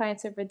several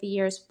clients over the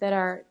years that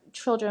are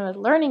children with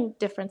learning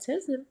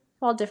differences of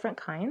all different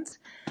kinds.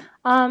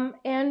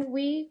 And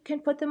we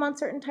can put them on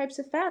certain types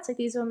of fats, like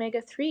these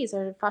omega-3s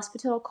or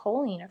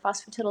phosphatidylcholine or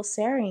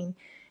phosphatidylserine,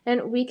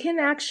 and we can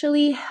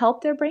actually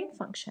help their brain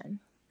function.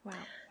 Wow.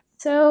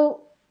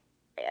 So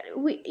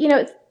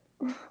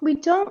we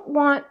don't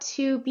want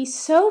to be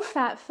so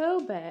fat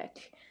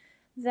phobic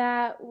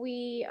that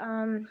we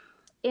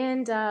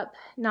end up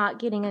not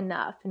getting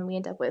enough, and we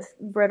end up with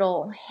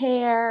brittle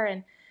hair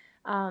and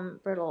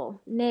brittle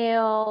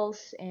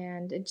nails,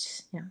 and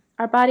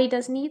our body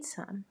does need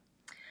some.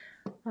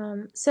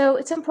 So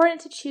it's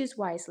important to choose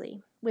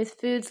wisely with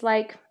foods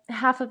like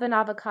half of an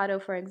avocado,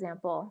 for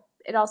example.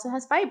 It also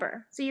has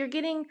fiber, so you're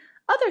getting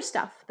other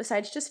stuff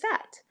besides just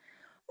fat.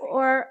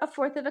 Or a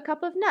fourth of a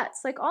cup of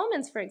nuts, like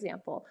almonds, for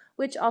example,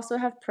 which also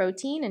have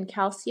protein and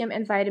calcium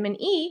and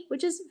vitamin E,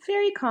 which is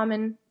very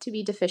common to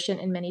be deficient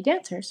in many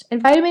dancers.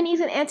 And vitamin E is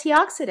an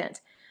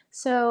antioxidant.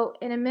 So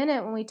in a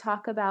minute, when we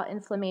talk about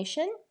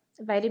inflammation,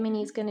 vitamin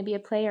E is going to be a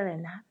player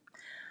in that.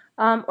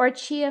 Or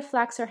chia,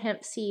 flax, or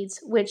hemp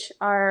seeds, which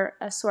are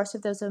a source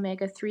of those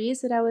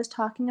omega-3s that I was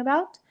talking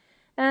about.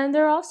 And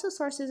they're also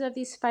sources of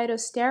these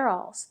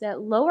phytosterols that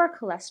lower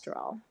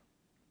cholesterol.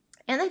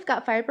 And they've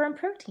got fiber and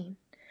protein.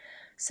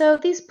 So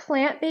these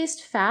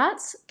plant-based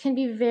fats can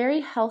be very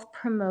health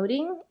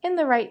promoting in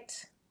the right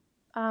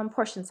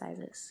portion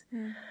sizes.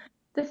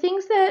 The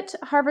things that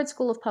Harvard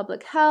School of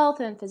Public Health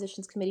and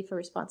Physicians Committee for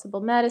Responsible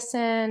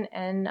Medicine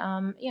and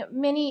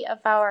many of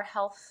our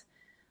health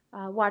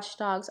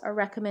watchdogs are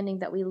recommending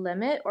that we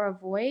limit or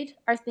avoid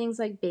are things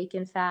like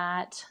bacon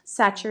fat,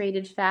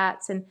 saturated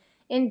fats, and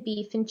in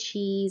beef and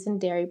cheese and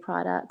dairy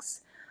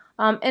products.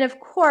 And of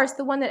course,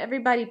 the one that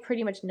everybody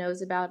pretty much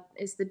knows about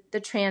is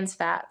the trans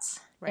fats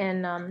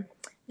and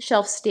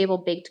shelf-stable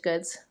baked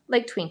goods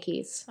like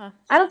Twinkies.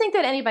 I don't think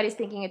that anybody's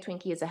thinking a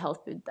Twinkie is a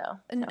health food, though.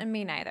 So.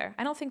 Me neither.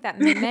 I don't think that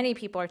many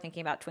people are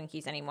thinking about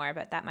Twinkies anymore,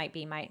 but that might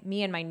be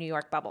me and my New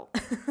York bubble.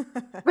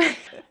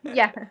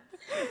 Yeah,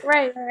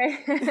 right.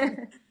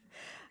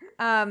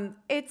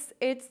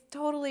 It's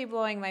totally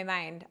blowing my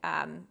mind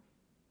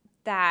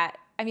that,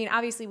 I mean,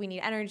 obviously we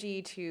need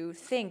energy to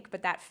think,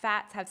 but that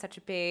fats have such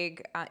a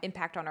big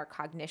impact on our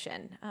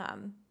cognition.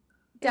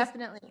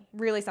 Definitely.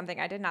 Really something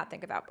I did not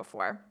think about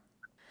before.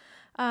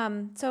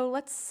 So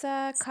let's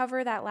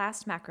cover that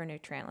last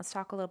macronutrient. Let's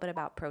talk a little bit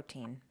about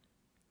protein.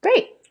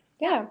 Great.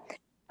 Yeah.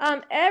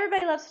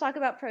 Everybody loves to talk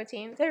about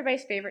protein. It's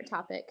everybody's favorite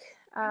topic.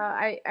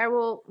 I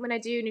will, when I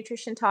do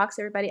nutrition talks,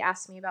 everybody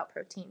asks me about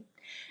protein.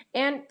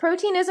 And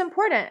protein is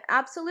important.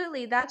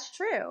 Absolutely, that's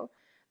true.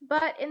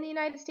 But in the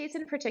United States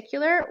in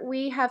particular,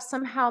 we have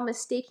somehow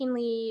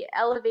mistakenly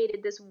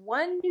elevated this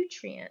one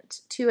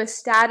nutrient to a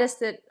status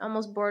that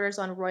almost borders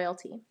on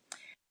royalty.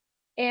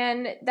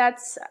 And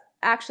that's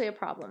actually a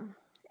problem.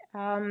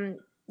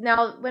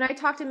 Now, when I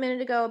talked a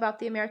minute ago about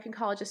the American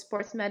College of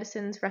Sports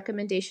Medicine's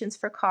recommendations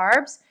for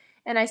carbs,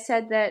 and I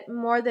said that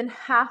more than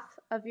half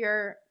of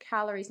your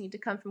calories need to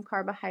come from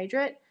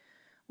carbohydrate,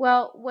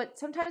 well, what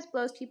sometimes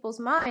blows people's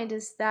mind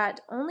is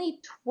that only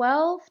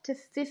 12 to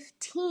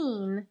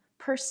 15%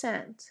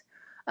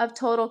 of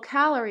total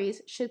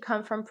calories should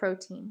come from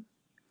protein.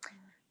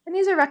 And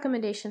these are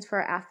recommendations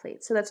for our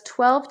athletes. So that's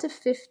 12 to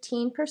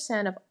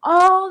 15% of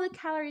all the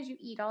calories you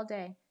eat all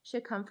day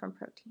should come from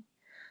protein.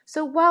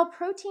 So while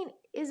protein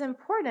is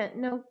important,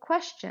 no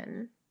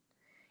question,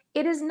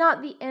 it is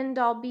not the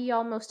end-all,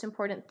 be-all, most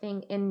important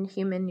thing in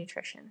human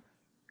nutrition.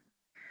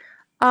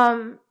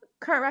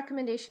 Current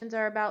recommendations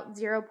are about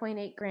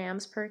 0.8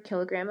 grams per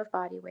kilogram of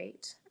body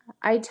weight.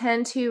 I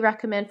tend to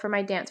recommend for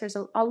my dancers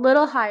a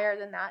little higher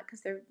than that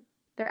because they're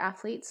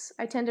athletes.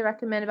 I tend to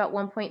recommend about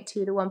 1.2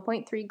 to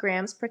 1.3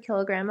 grams per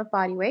kilogram of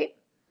body weight.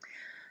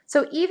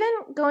 So even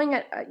going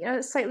at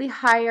a slightly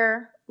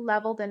higher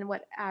level than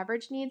what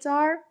average needs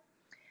are,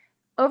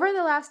 over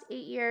the last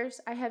 8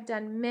 years, I have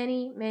done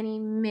many, many,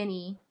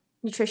 many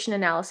nutrition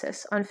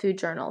analysis on food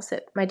journals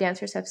that my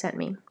dancers have sent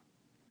me.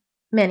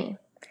 Many.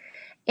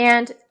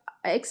 And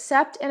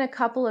except in a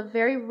couple of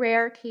very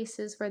rare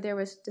cases where there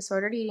was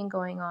disordered eating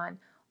going on,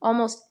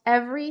 almost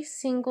every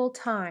single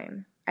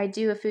time I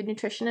do a food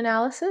nutrition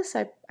analysis,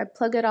 I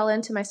plug it all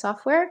into my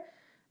software,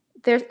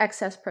 there's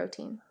excess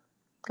protein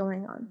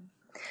going on.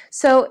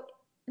 So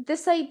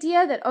this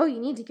idea that, oh, you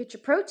need to get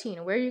your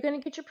protein, where are you going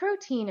to get your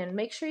protein, and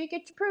make sure you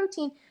get your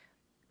protein,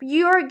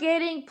 you're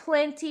getting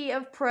plenty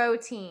of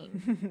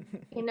protein.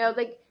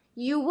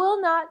 You will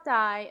not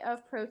die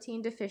of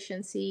protein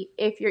deficiency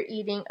if you're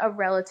eating a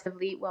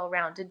relatively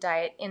well-rounded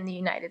diet in the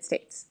United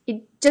States.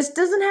 It just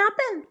doesn't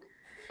happen.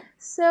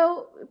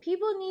 So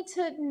people need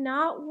to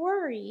not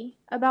worry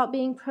about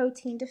being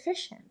protein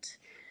deficient.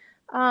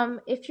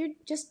 If you're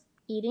just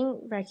eating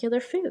regular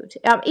food.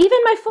 Even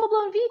my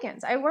full-blown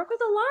vegans. I work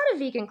with a lot of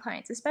vegan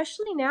clients,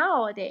 especially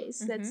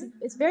nowadays.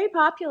 It's very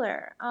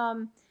popular.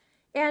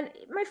 And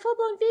my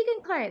full-blown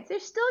vegan clients, they're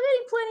still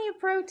getting plenty of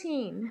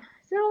protein.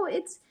 So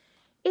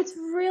it's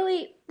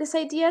really this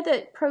idea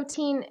that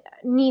protein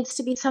needs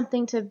to be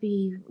something to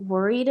be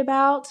worried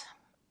about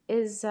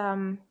is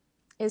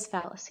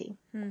fallacy.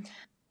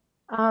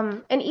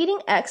 And eating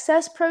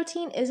excess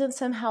protein isn't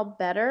somehow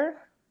better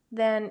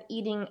than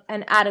eating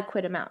an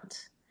adequate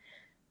amount.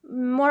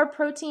 More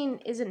protein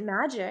isn't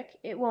magic.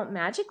 It won't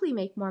magically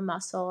make more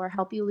muscle or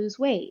help you lose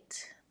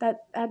weight.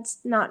 That's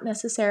not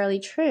necessarily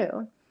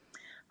true.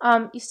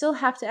 You still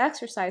have to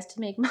exercise to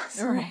make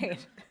muscle.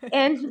 Right.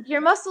 And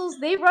your muscles,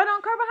 they run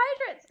on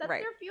carbohydrates. That's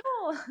Right. their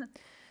fuel.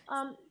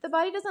 The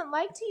body doesn't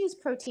like to use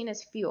protein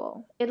as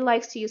fuel. It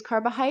likes to use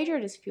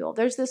carbohydrate as fuel.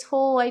 There's this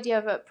whole idea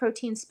of a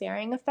protein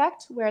sparing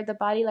effect where the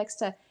body likes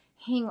to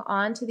hang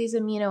on to these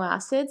amino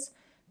acids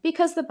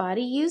because the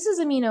body uses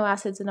amino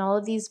acids in all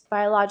of these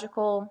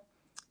biological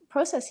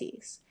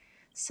processes.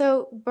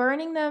 So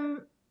burning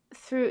them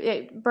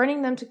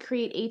to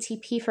create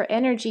ATP for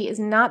energy is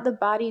not the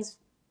body's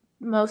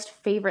most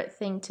favorite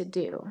thing to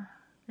do.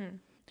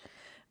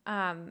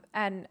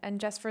 And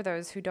just for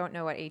those who don't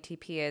know what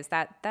ATP is,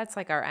 that's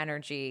like our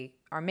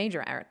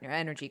major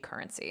energy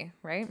currency,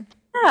 right?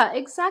 Yeah,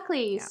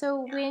 exactly. Yeah.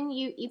 So when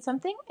you eat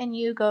something and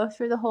you go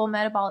through the whole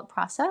metabolic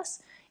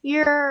process,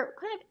 your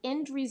kind of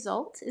end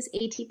result is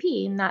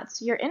ATP, and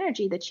that's your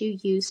energy that you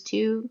use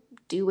to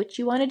do what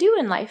you want to do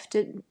in life,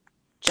 to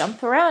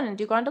jump around and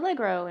do Grand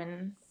Allegro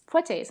and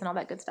fouettes and all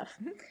that good stuff.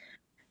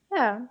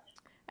 Yeah.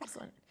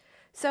 Excellent.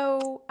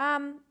 So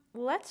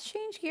let's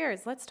change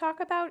gears. Let's talk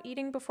about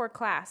eating before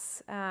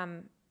class.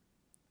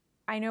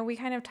 I know we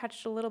kind of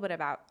touched a little bit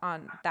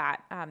on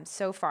that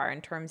so far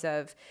in terms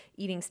of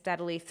eating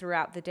steadily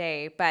throughout the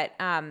day. But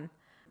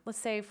let's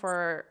say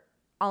for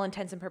all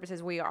intents and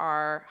purposes, we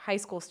are high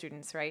school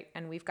students, right?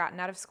 And we've gotten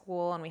out of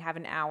school and we have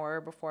an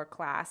hour before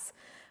class.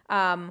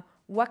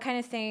 What kind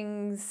of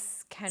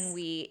things can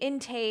we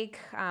intake?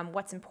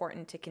 What's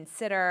important to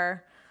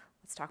consider?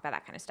 Let's talk about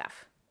that kind of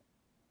stuff.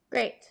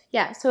 Great.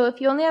 Yeah. So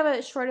if you only have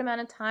a short amount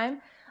of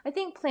time, I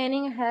think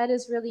planning ahead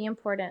is really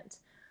important.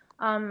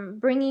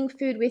 Bringing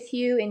food with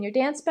you in your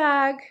dance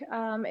bag.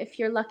 If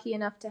you're lucky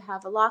enough to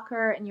have a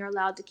locker and you're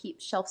allowed to keep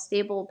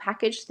shelf-stable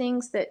packaged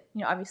things that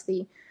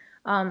obviously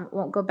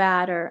won't go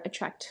bad or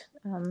attract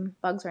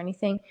bugs or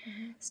anything.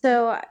 Mm-hmm.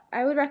 So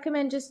I would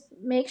recommend just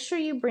make sure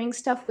you bring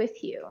stuff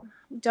with you.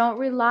 Don't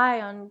rely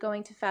on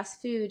going to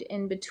fast food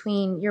in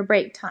between your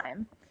break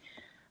time.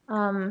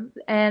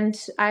 And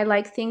I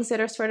like things that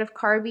are sort of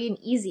carby and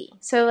easy.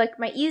 So like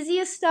my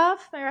easiest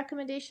stuff, my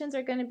recommendations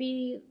are going to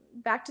be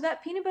back to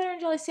that peanut butter and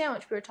jelly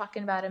sandwich we were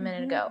talking about a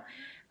minute ago.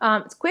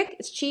 It's quick,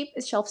 it's cheap,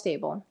 it's shelf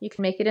stable. You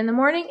can make it in the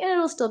morning and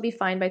it'll still be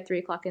fine by 3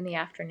 o'clock in the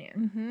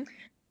afternoon.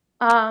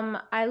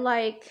 I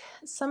like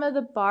some of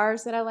the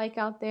bars that I like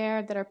out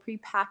there that are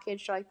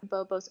prepackaged, like the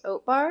Bobo's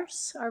Oat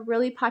Bars are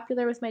really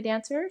popular with my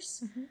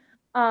dancers.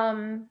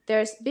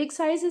 There's big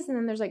sizes and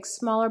then there's like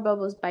smaller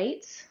Bobo's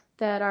Bites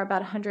that are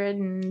about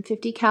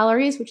 150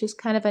 calories, which is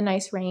kind of a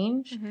nice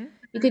range.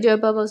 You could do a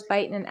Bobo's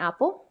Bite and an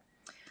apple.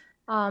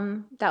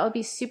 That would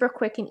be super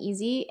quick and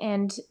easy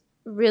and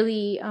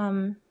really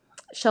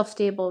shelf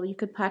stable. You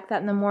could pack that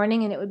in the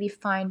morning and it would be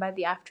fine by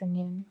the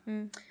afternoon.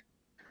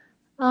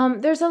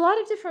 There's a lot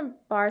of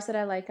different bars that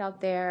I like out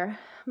there,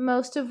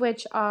 most of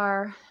which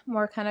are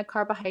more kind of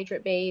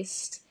carbohydrate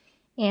based,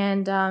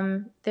 and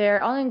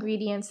they're all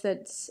ingredients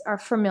that are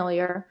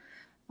familiar.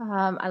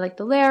 I like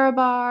the Lara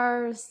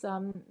bars,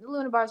 the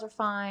Luna bars are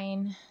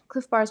fine,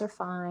 Cliff bars are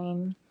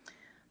fine.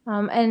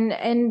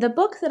 And the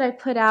book that I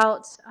put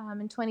out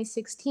in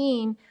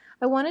 2016,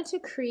 I wanted to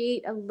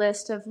create a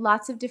list of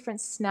lots of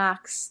different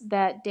snacks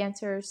that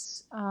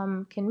dancers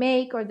can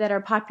make or that are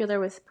popular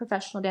with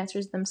professional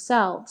dancers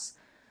themselves.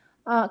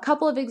 A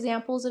couple of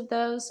examples of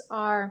those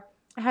are,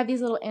 I have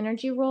these little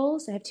energy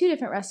rolls. I have 2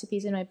 different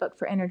recipes in my book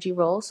for energy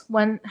rolls.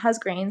 One has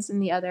grains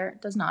and the other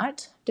does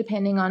not,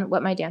 depending on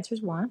what my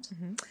dancers want.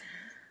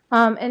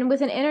 And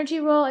with an energy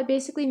roll, I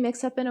basically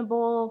mix up in a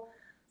bowl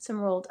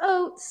some rolled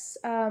oats,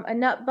 a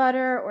nut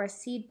butter or a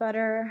seed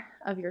butter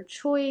of your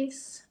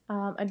choice,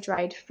 a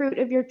dried fruit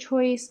of your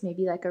choice,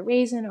 maybe like a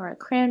raisin or a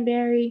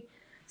cranberry,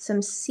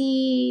 some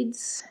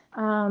seeds,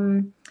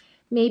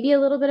 maybe a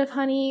little bit of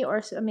honey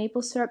or a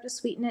maple syrup to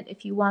sweeten it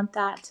if you want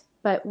that.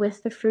 But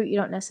with the fruit, you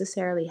don't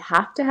necessarily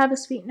have to have a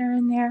sweetener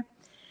in there.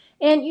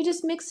 And you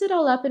just mix it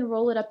all up and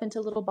roll it up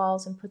into little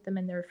balls and put them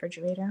in the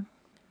refrigerator.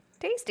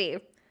 Tasty.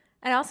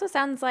 It also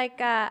sounds like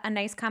a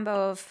nice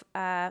combo of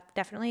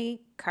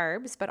definitely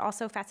carbs, but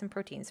also fats and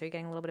proteins. So you're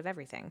getting a little bit of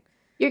everything.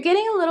 You're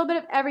getting a little bit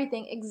of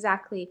everything,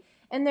 exactly.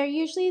 And they're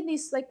usually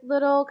these like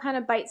little kind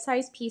of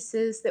bite-sized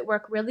pieces that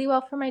work really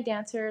well for my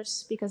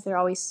dancers because they're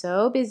always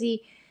so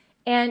busy.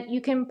 And you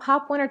can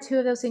pop 1 or 2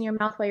 of those in your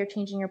mouth while you're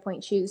changing your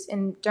point shoes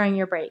and during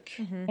your break.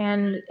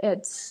 And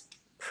it's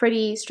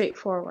pretty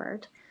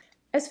straightforward.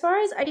 As far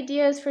as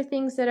ideas for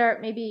things that are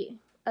maybe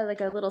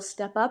like a little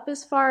step up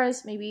as far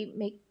as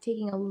maybe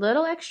taking a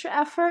little extra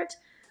effort.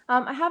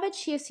 I have a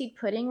chia seed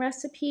pudding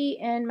recipe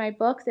in my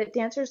book that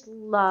dancers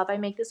love. I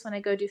make this when I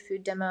go do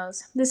food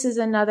demos. This is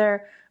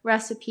another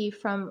recipe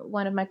from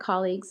one of my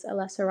colleagues,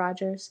 Alessa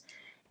Rogers.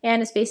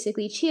 And it's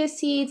basically chia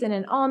seeds and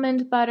an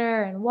almond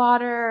butter and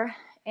water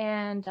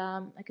and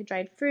like a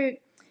dried fruit.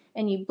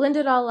 And you blend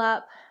it all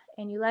up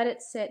and you let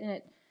it sit.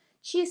 And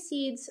chia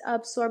seeds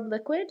absorb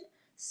liquid,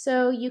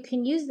 so you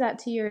can use that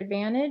to your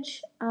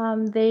advantage.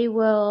 They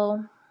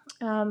will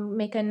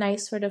make a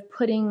nice sort of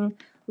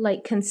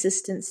pudding-like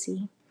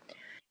consistency.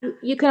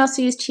 You can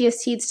also use chia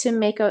seeds to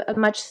make a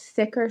much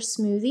thicker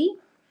smoothie.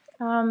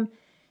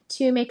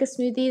 To make a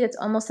smoothie that's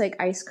almost like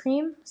ice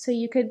cream. So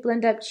you could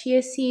blend up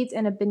chia seeds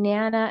and a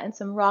banana and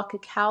some raw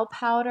cacao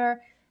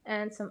powder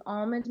and some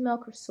almond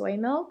milk or soy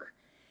milk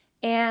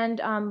and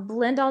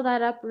blend all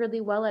that up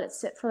really well. Let it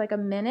sit for like a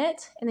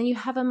minute. And then you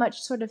have a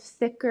much sort of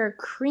thicker,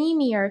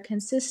 creamier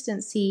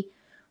consistency,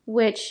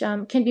 which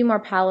can be more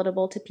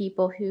palatable to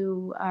people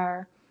who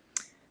are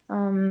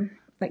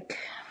like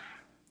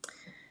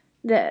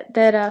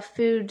that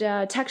food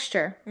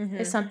texture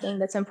is something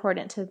that's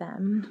important to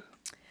them.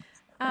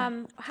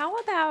 How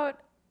about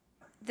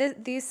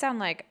these sound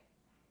like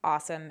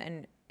awesome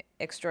and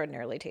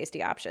extraordinarily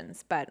tasty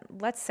options, but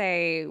let's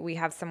say we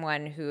have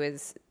someone who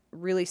is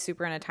really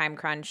super in a time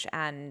crunch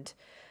and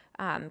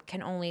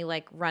can only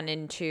like run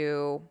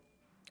into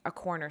a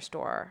corner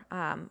store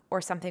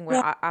or something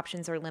where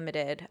options are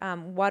limited.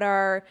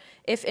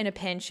 If in a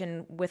pinch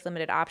and with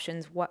limited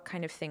options, what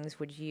kind of things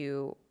would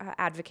you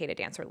advocate a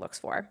dancer looks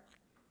for?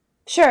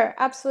 Sure,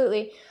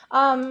 absolutely.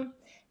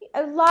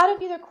 A lot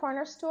of either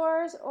corner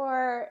stores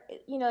or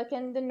like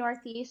in the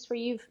Northeast where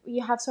you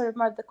have sort of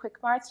more of the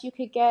quick marts, you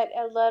could get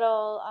a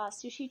little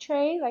sushi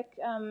tray, like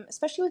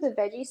especially with a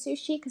veggie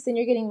sushi, because then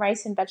you're getting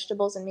rice and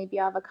vegetables and maybe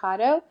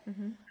avocado.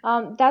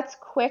 That's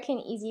quick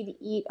and easy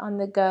to eat on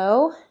the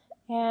go,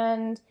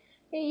 and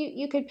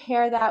you could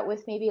pair that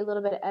with maybe a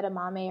little bit of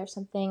edamame or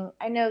something.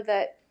 I know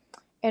that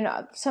in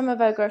some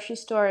of our grocery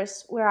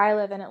stores where I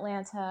live in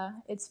Atlanta,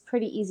 it's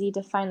pretty easy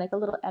to find like a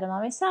little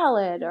edamame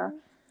salad or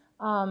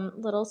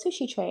little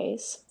sushi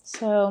trays.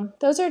 So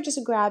those are just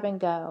a grab and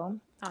go.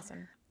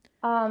 Awesome.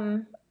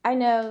 I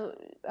know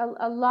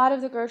a lot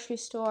of the grocery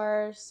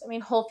stores, I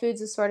mean, Whole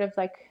Foods is sort of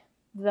like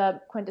the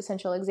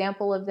quintessential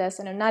example of this.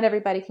 I know not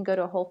everybody can go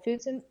to a Whole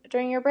Foods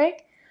during your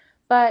break,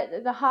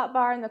 but the hot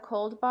bar and the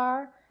cold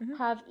bar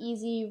have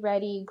easy,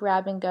 ready,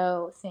 grab and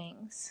go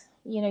things.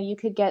 You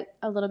could get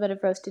a little bit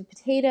of roasted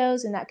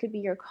potatoes, and that could be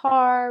your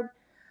carb.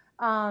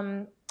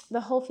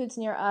 The Whole Foods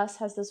near us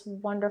has this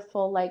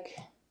wonderful, like,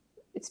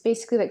 it's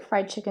basically like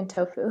fried chicken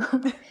tofu,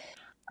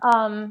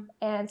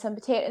 and some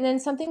potato, and then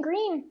something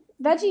green,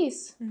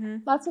 veggies,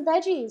 lots of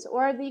veggies.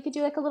 Or you could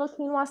do like a little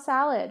quinoa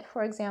salad,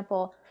 for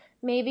example.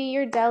 Maybe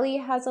your deli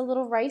has a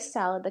little rice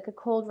salad, like a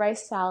cold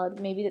rice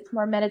salad. Maybe it's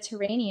more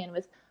Mediterranean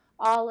with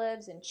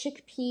olives and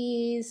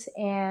chickpeas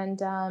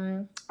and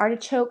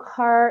artichoke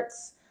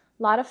hearts.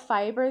 A lot of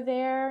fiber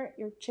there.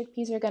 Your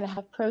chickpeas are going to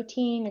have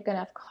protein. You're going to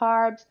have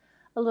carbs.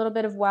 A little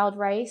bit of wild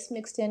rice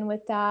mixed in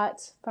with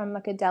that from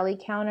like a deli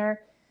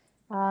counter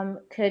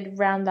could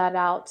round that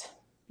out.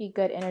 Be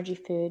good energy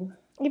food.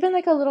 Even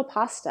like a little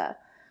pasta.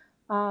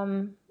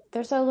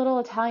 There's a little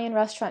Italian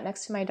restaurant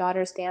next to my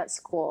daughter's dance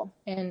school,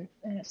 and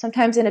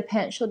sometimes in a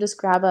pinch she'll just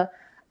grab a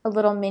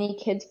little mini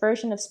kids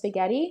version of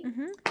spaghetti.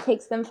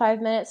 Takes them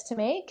 5 minutes to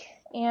make,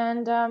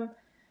 and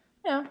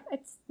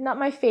it's not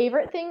my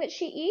favorite thing that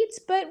she eats,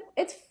 but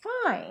it's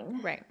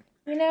fine. Right.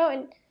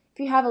 And if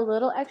you have a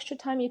little extra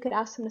time, you could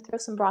ask them to throw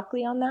some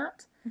broccoli on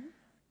that.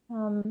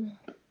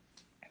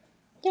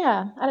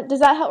 Yeah, does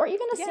that help? Or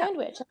even a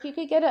sandwich. Like you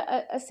could get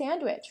a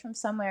sandwich from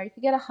somewhere. You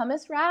could get a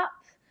hummus wrap.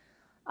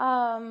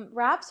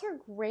 Wraps are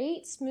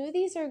great.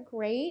 Smoothies are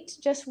great.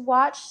 Just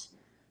watch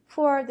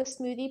for the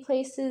smoothie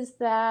places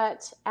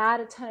that add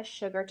a ton of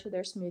sugar to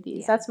their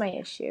smoothies. That's my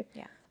issue.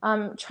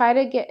 Try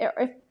to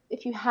get,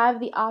 if you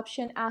have the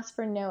option, ask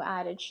for no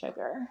added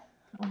sugar.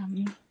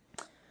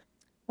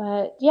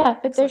 But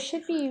there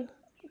should be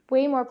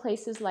way more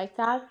places like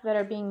that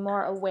are being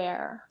more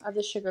aware of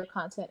the sugar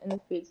content in the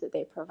foods that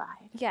they provide.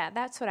 Yeah,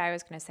 that's what I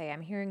was going to say.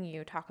 I'm hearing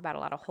you talk about a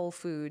lot of whole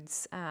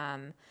foods,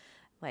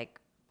 like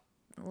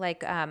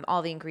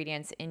all the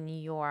ingredients in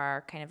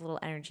your kind of little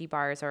energy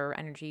bars or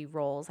energy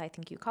rolls, I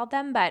think you called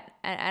them. But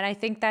and I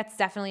think that's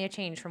definitely a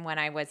change from when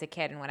I was a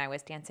kid and when I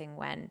was dancing,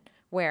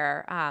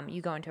 where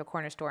you go into a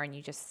corner store and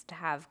you just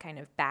have kind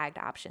of bagged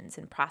options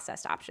and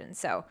processed options.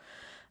 So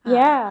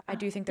I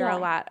do think there are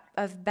a lot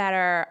of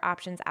better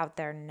options out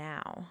there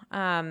now.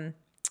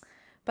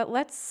 But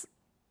let's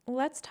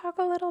talk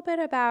a little bit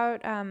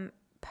about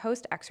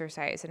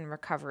post-exercise and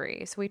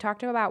recovery. So we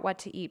talked about what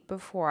to eat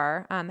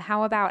before.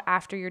 How about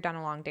after you're done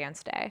a long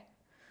dance day?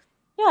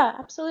 Yeah,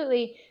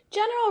 absolutely.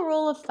 General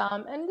rule of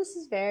thumb, and this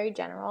is very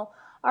general,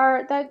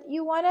 are that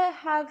you want to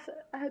have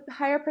a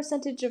higher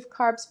percentage of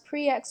carbs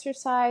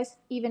pre-exercise,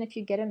 even if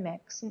you get a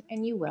mix,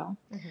 and you will.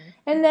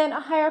 And then a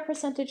higher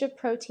percentage of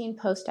protein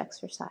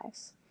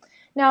post-exercise.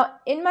 Now,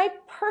 in my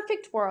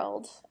perfect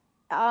world,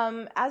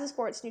 as a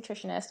sports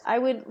nutritionist, I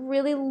would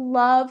really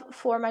love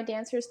for my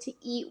dancers to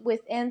eat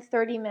within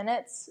 30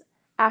 minutes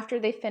after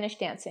they finish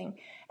dancing.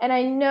 And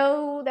I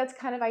know that's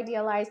kind of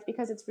idealized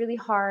because it's really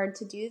hard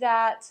to do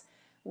that.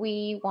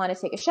 We want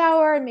to take a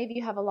shower, and maybe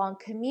you have a long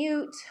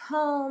commute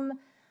home.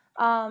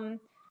 Um,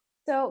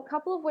 so a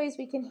couple of ways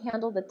we can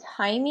handle the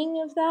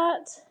timing of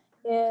that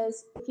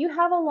is if you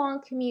have a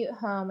long commute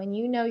home and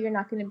you know you're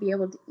not going to be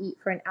able to eat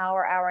for an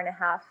hour, hour and a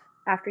half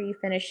after you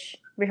finish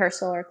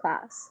rehearsal or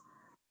class,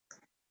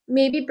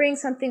 maybe bring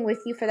something with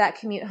you for that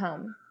commute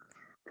home.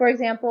 For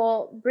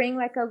example, bring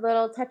like a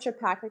little Tetra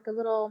Pak, like a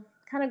little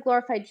kind of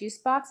glorified juice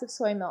box of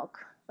soy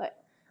milk. But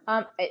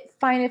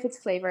fine if it's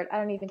flavored. I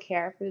don't even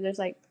care if there's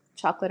like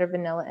chocolate or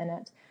vanilla in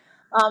it.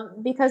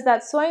 Because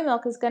that soy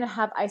milk is going to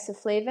have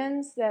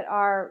isoflavones that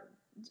are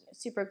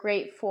super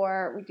great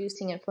for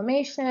reducing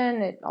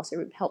inflammation. It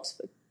also helps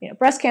with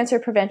breast cancer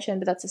prevention,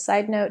 but that's a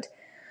side note.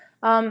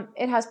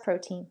 It has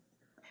protein.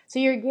 So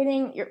you're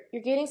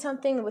getting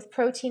something with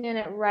protein in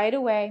it right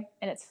away,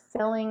 and it's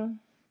filling,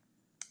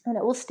 and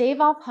it will stave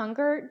off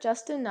hunger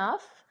just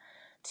enough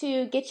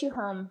to get you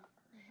home.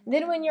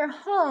 Then when you're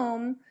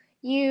home,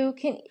 you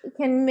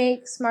can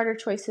make smarter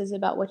choices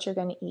about what you're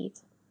going to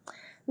eat.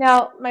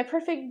 Now, my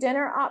perfect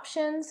dinner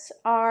options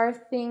are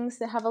things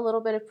that have a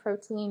little bit of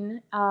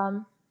protein,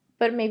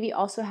 but maybe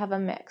also have a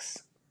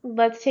mix.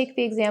 Let's take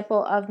the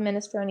example of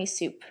minestrone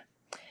soup.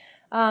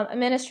 A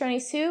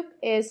minestrone soup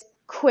is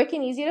quick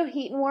and easy to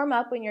heat and warm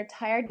up when you're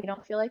tired, you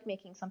don't feel like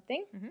making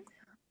something.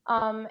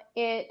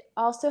 It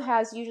also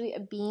has usually a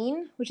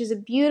bean, which is a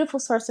beautiful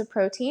source of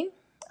protein.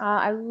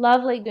 I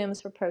love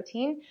legumes for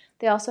protein.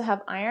 They also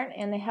have iron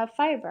and they have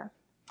fiber.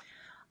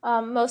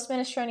 Most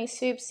minestrone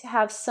soups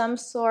have some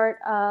sort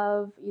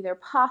of either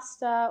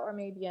pasta or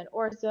maybe an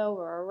orzo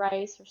or a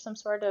rice or some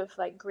sort of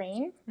like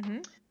grain.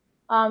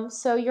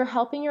 So you're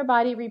helping your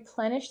body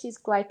replenish these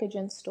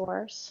glycogen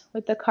stores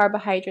with the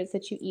carbohydrates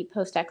that you eat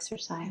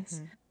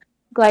post-exercise.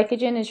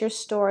 Glycogen is your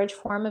storage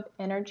form of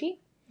energy,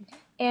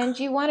 and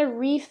you want to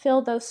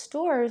refill those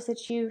stores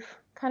that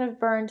you've kind of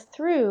burned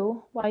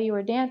through while you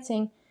were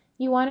dancing.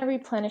 You want to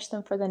replenish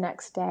them for the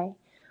next day,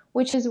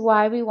 which is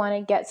why we want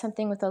to get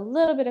something with a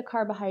little bit of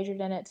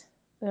carbohydrate in it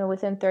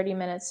within 30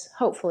 minutes,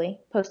 hopefully,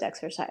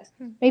 post-exercise.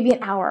 Maybe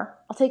an hour.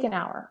 I'll take an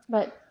hour,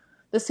 but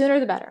the sooner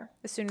the better.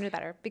 The sooner the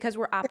better, because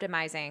we're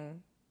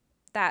optimizing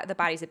the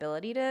body's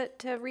ability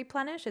to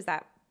replenish. Is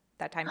that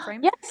time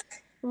frame? Yes.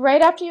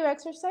 Right after you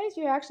exercise,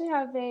 you actually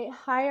have a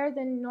higher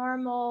than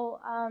normal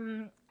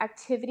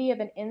activity of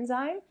an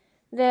enzyme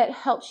that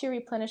helps you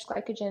replenish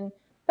glycogen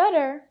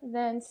better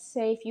than,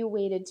 say, if you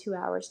waited 2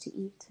 hours to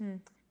eat.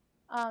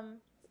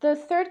 The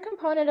third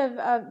component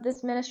of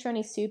this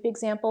minestrone soup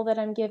example that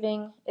I'm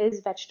giving is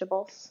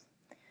vegetables.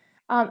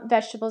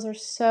 Vegetables are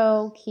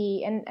so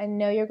key, and I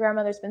know your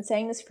grandmother's been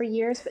saying this for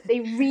years, but they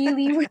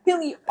really,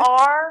 really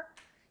are.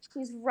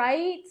 She's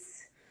right.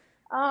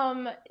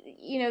 The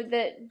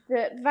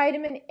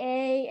vitamin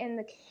A and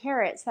the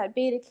carrots, that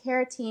beta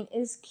carotene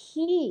is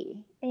key.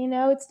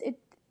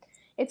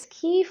 It's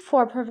key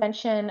for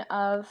prevention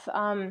of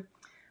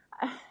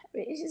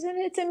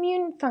it's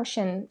immune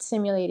function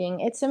stimulating.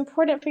 It's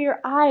important for your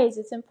eyes.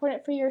 It's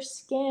important for your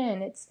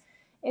skin. It's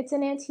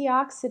an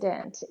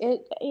antioxidant.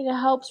 It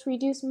helps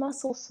reduce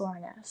muscle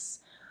soreness.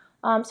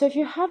 So if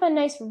you have a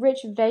nice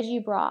rich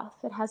veggie broth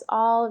that has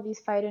all of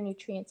these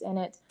phytonutrients in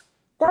it,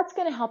 that's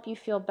going to help you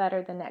feel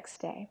better the next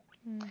day.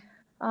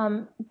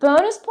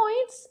 Bonus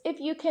points if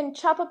you can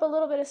chop up a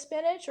little bit of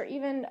spinach or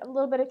even a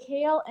little bit of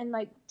kale and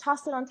like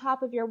toss it on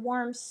top of your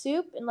warm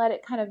soup and let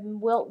it kind of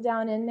wilt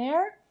down in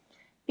there,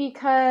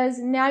 because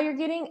now you're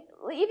getting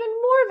even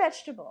more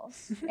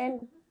vegetables.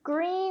 And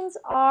greens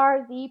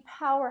are the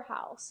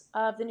powerhouse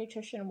of the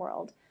nutrition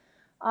world.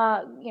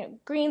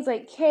 Greens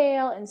like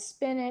kale and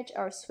spinach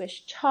or Swiss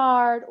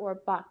chard or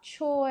bok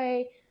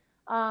choy.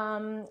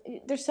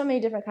 There's so many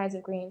different kinds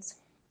of greens.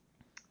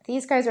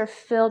 These guys are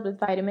filled with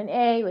vitamin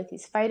A, with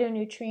these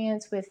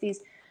phytonutrients, with these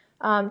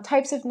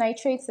types of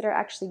nitrates that are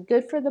actually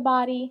good for the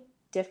body,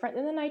 different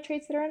than the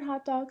nitrates that are in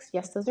hot dogs.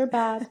 Yes, those are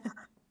bad.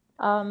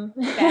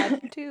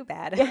 Bad, too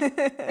bad.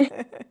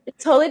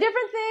 Totally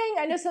different thing.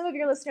 I know some of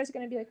your listeners are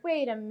going to be like,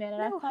 wait a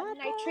minute, I thought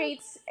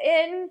nitrates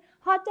in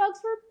hot dogs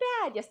were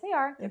bad. Yes, they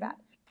are. They're bad.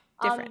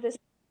 Different.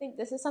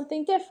 This is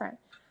something different.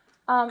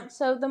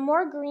 So the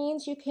more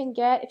greens you can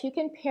get, if you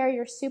can pair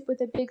your soup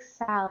with a big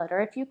salad, or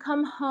if you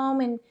come home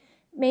and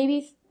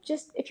maybe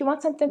just, if you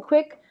want something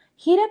quick,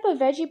 heat up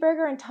a veggie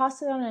burger and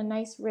toss it on a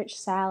nice rich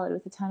salad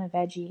with a ton of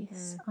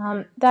veggies.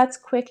 That's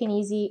quick and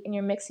easy, and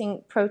you're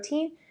mixing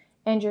protein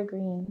and your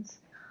greens.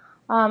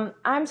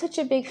 I'm such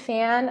a big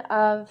fan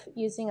of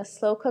using a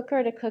slow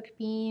cooker to cook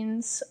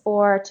beans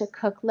or to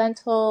cook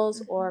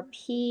lentils or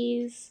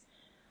peas.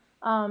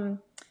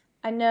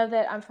 I know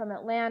that I'm from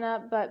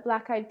Atlanta, but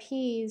black-eyed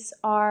peas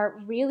are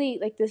really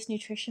like this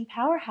nutrition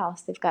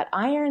powerhouse. They've got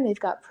iron, they've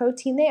got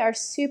protein. They are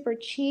super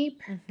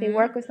cheap. They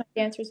work with my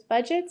dancers'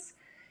 budgets.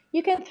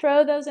 You can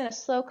throw those in a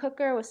slow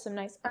cooker with some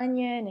nice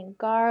onion and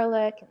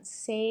garlic and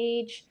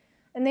sage,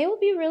 and they will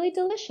be really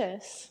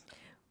delicious.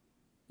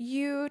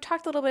 You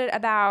talked a little bit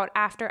about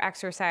after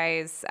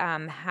exercise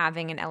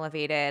having an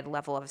elevated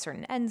level of a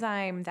certain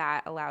enzyme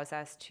that allows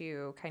us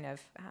to kind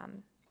of,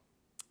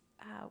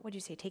 what do you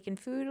say, take in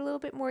food a little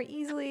bit more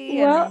easily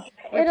Well,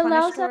 and it replenish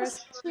allows stores.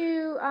 us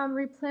to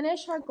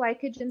replenish our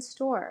glycogen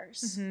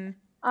stores.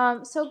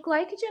 So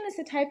glycogen is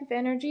the type of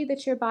energy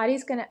that your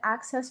body's going to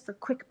access for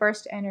quick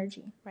burst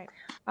energy. Right.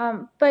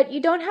 But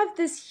you don't have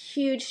this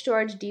huge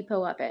storage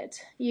depot of it.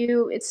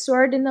 It's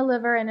stored in the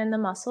liver and in the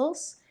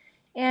muscles,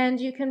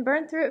 and you can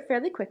burn through it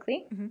fairly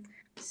quickly.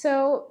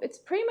 So it's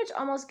pretty much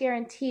almost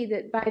guaranteed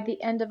that by the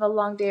end of a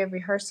long day of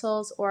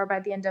rehearsals, or by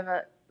the end of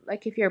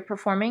like if you're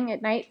performing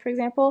at night, for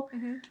example,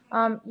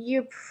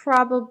 you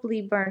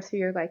probably burn through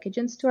your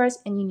glycogen stores,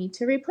 and you need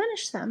to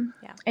replenish them.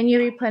 Yeah. And you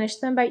replenish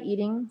them by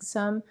eating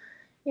some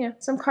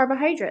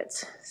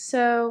carbohydrates.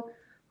 So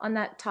on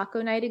that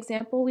taco night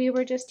example we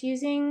were just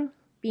using,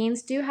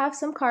 beans do have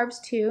some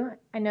carbs too.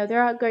 I know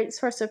they're a great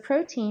source of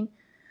protein,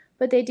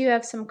 but they do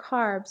have some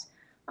carbs.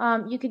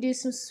 You could do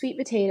some sweet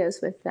potatoes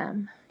with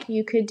them.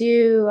 You could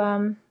do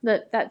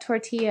that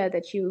tortilla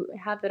that you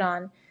have it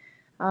on.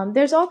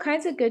 There's all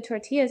kinds of good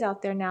tortillas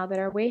out there now that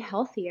are way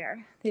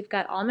healthier. They've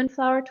got almond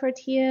flour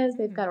tortillas.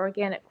 They've got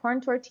organic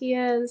corn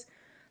tortillas.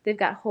 They've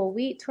got whole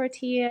wheat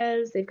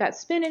tortillas. They've got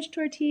spinach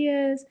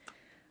tortillas.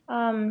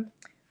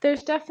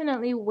 There's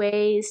definitely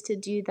ways to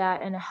do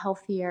that in a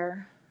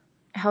healthier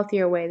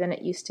way than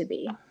it used to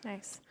be.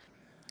 Nice.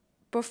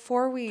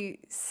 Before we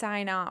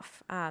sign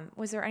off,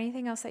 was there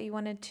anything else that you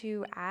wanted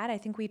to add? I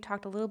think we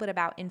talked a little bit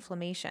about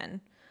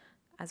inflammation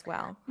as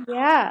well.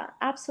 Yeah,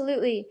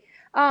 absolutely.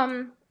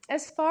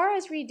 As far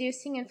as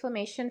reducing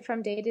inflammation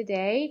from day to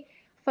day,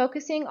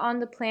 focusing on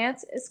the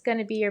plants is going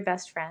to be your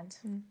best friend.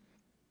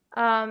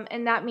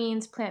 And that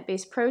means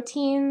plant-based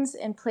proteins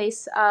in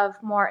place of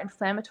more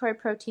inflammatory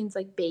proteins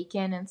like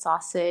bacon and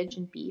sausage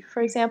and beef,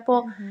 for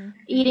example.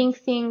 Eating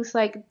things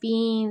like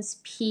beans,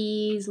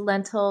 peas,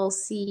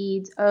 lentils,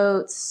 seeds,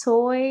 oats,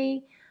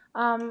 soy.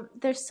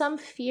 There's some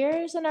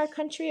fears in our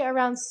country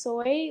around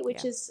soy,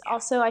 which is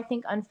also, I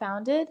think,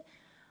 unfounded.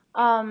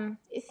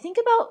 Think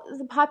about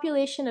the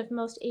population of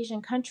most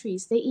Asian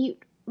countries. They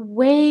eat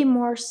way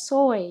more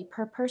soy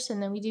per person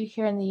than we do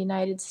here in the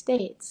United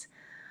States.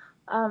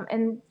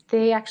 And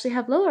they actually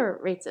have lower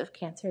rates of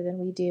cancer than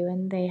we do,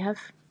 and they have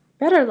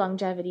better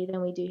longevity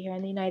than we do here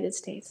in the United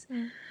States.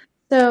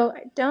 So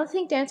I don't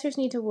think dancers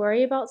need to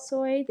worry about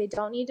soy. They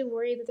don't need to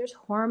worry that there's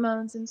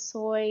hormones in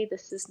soy.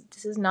 This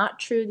is not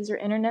true. These are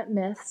internet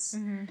myths.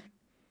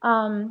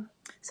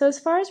 So as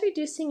far as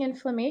reducing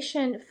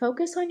inflammation,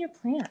 focus on your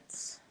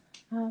plants.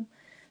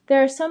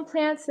 There are some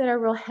plants that are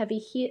real heavy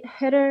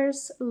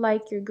hitters,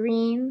 like your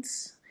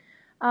greens.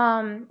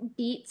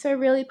 Beets are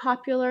really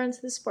popular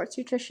into the sports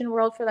nutrition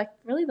world for like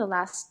really the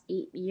last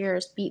 8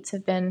 years. Beets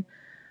have been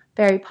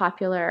very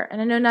popular, and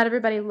I know not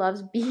everybody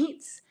loves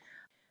beets,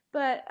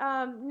 but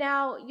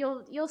now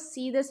you'll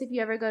see this if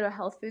you ever go to a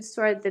health food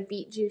store. The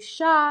beet juice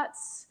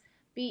shots,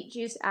 beet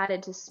juice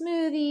added to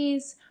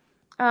smoothies.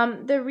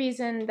 The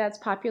reason that's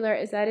popular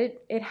is that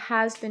it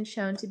has been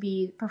shown to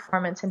be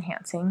performance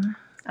enhancing,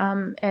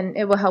 and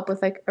it will help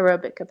with like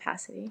aerobic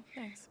capacity.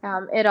 Nice.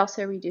 It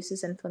also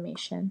reduces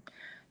inflammation.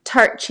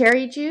 Tart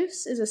cherry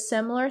juice is a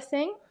similar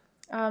thing,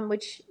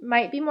 which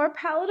might be more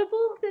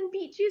palatable than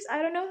beet juice.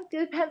 I don't know.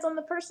 It depends on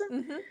the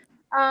person.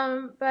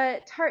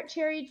 But tart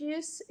cherry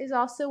juice is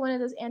also one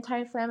of those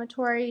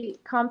anti-inflammatory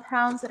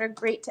compounds that are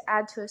great to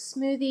add to a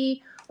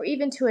smoothie or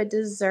even to a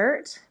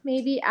dessert,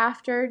 maybe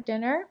after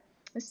dinner.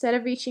 Instead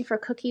of reaching for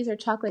cookies or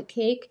chocolate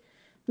cake,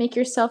 make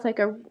yourself like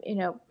a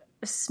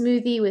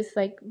smoothie with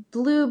like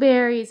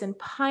blueberries, and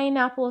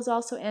pineapple is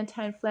also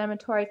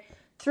anti-inflammatory.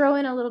 Throw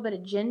in a little bit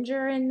of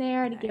ginger in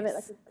there to give it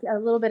like a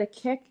little bit of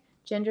kick.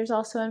 Ginger is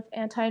also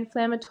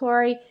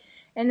anti-inflammatory.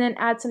 And then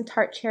add some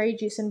tart cherry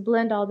juice and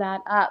blend all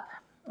that up.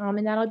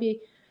 And that'll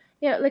be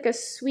like a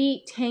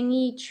sweet,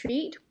 tangy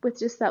treat with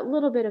just that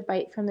little bit of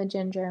bite from the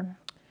ginger.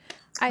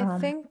 I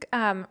think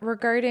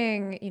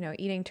regarding,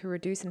 eating to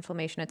reduce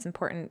inflammation, it's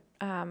important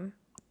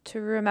to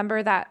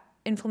remember that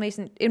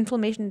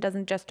inflammation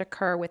doesn't just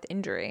occur with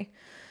injury.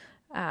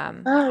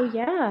 But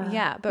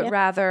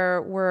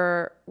rather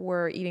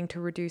we're eating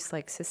to reduce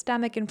like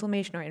systemic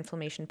inflammation or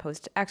inflammation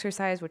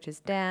post-exercise, which is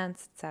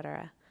dance,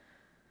 etc.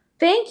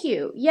 Thank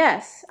you.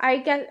 Yes,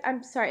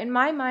 I'm sorry. In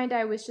my mind,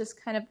 I was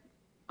just kind of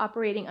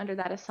operating under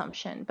that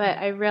assumption, but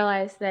I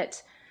realized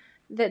that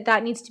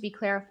needs to be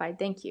clarified.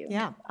 Thank you.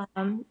 Yeah.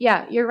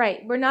 You're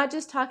right. We're not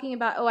just talking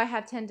about, I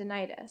have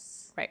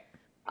tendinitis. Right.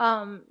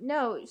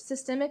 No,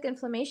 systemic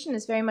inflammation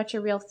is very much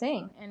a real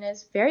thing and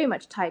is very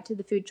much tied to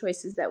the food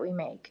choices that we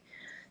make.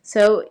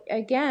 So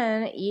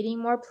again, eating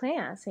more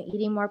plants and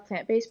eating more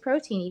plant-based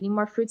protein, eating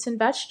more fruits and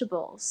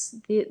vegetables,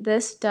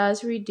 this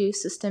does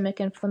reduce systemic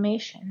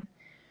inflammation.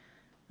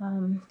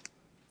 And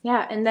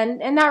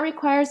that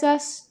requires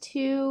us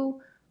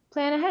to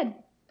plan ahead.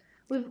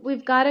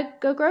 We've got to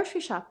go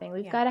grocery shopping.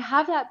 We've got to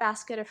have that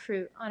basket of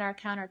fruit on our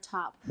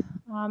countertop.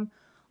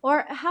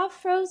 Or have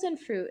frozen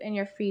fruit in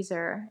your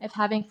freezer if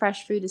having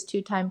fresh fruit is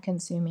too time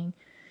consuming.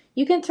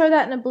 You can throw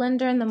that in a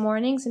blender in the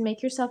mornings and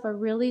make yourself a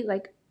really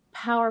like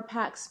power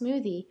pack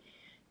smoothie.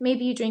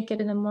 Maybe you drink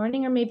it in the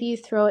morning, or maybe you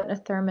throw it in a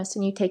thermos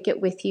and you take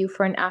it with you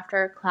for an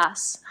after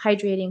class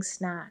hydrating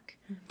snack.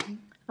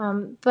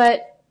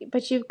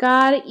 But you've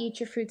got to eat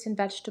your fruits and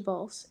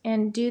vegetables,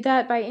 and do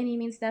that by any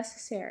means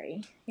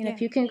necessary. And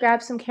if you can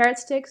grab some carrot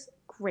sticks,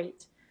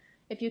 great.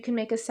 If you can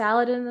make a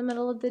salad in the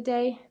middle of the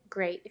day,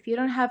 great. If you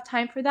don't have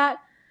time for that,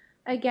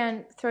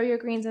 again, throw your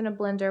greens in a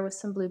blender with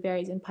some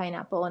blueberries and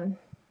pineapple and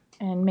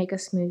make a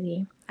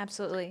smoothie.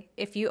 Absolutely.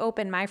 If you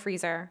open my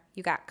freezer,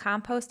 you got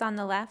compost on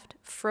the left,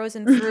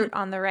 frozen fruit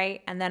on the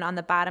right, and then on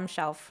the bottom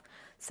shelf,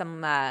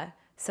 some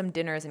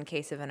dinners in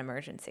case of an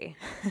emergency.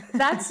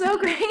 That's so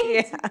great.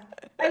 Yeah.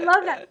 I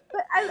love that.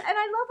 I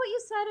love what you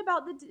said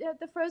about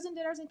the frozen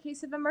dinners in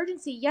case of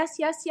emergency. Yes,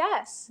 yes,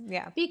 yes.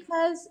 Yeah.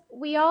 Because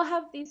we all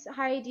have these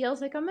high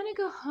ideals, like I'm going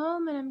to go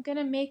home and I'm going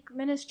to make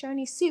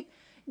minestrone soup.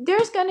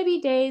 There's going to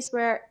be days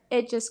where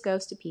it just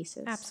goes to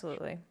pieces.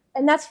 Absolutely.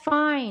 And that's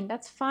fine.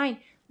 That's fine.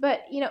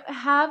 But,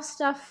 have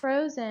stuff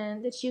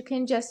frozen that you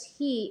can just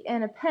heat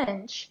in a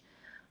pinch.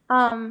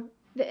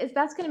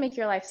 That's going to make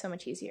your life so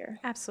much easier.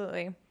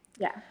 Absolutely.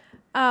 Yeah.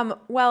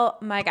 Well,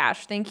 my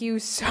gosh, thank you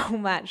so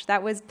much.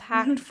 That was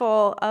packed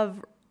full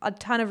of a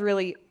ton of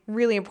really,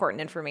 really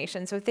important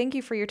information. So thank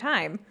you for your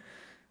time.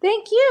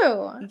 Thank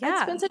you. Yeah.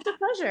 It's been such a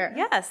pleasure.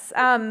 Yes.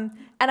 And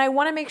I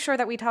want to make sure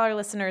that we tell our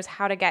listeners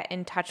how to get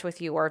in touch with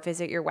you or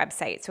visit your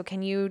website. So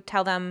can you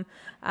tell them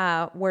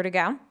where to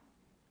go?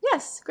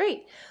 Yes,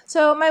 great.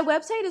 So my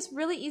website is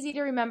really easy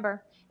to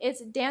remember.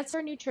 It's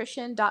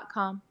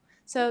dancernutrition.com.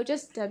 So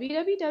just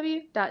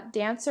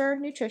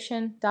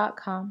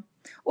www.dancernutrition.com.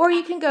 Or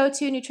you can go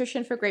to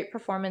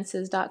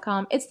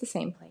nutritionforgreatperformances.com. It's the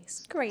same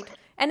place. Great.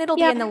 And it'll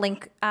be in the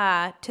link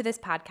to this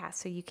podcast,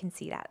 so you can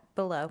see that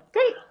below.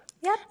 Great.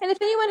 Yep. And if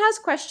anyone has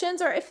questions,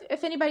 or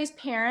if anybody's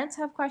parents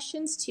have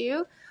questions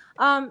too,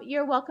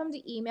 you're welcome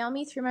to email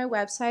me through my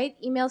website.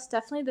 Email is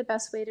definitely the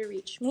best way to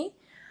reach me.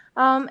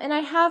 And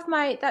I have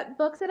that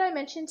book that I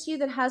mentioned to you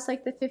that has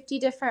like the 50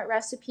 different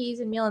recipes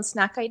and meal and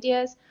snack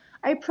ideas.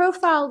 I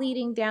profile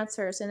leading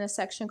dancers in a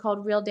section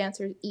called Real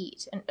Dancers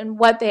Eat, and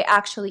what they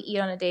actually eat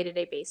on a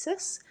day-to-day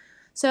basis.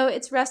 So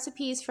it's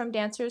recipes from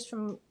dancers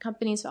from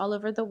companies all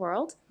over the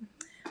world.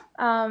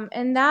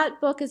 And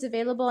that book is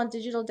available on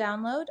digital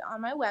download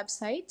on my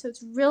website, so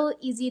it's real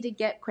easy to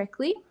get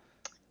quickly.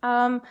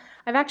 I've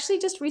actually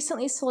just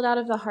recently sold out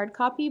of the hard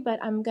copy,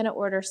 but I'm going to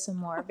order some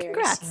more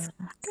very soon.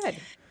 Good.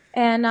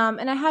 And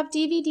I have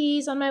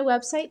DVDs on my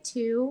website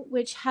too,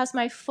 which has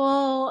my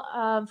full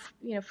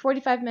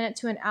 45-minute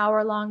to an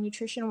hour-long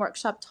nutrition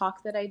workshop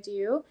talk that I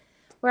do,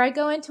 where I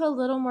go into a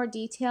little more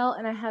detail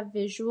and I have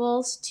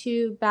visuals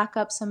to back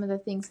up some of the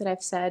things that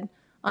I've said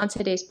on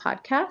today's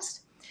podcast.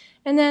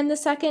 And then the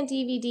second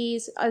DVD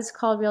is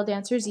called Real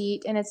Dancers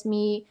Eat, and it's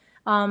me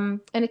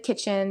in a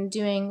kitchen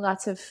doing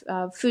lots of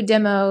food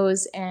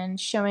demos and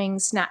showing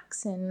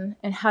snacks and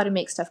how to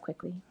make stuff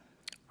quickly.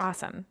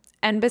 Awesome.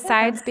 And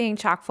besides being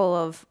chock full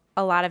of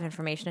a lot of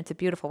information, it's a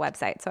beautiful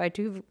website. So I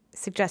do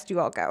suggest you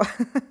all go.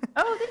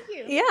 Oh, thank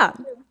you. Yeah.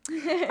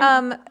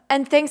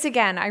 And thanks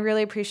again. I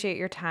really appreciate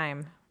your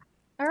time.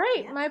 All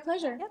right. My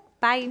pleasure. Yep.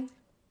 Bye.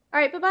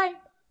 All right. Bye-bye.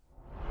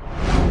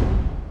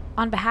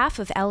 On behalf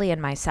of Ellie and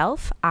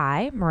myself,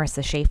 I,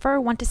 Marissa Schaefer,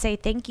 want to say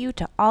thank you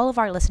to all of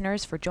our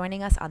listeners for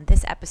joining us on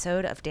this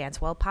episode of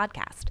Dance Well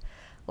Podcast.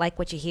 Like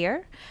what you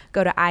hear?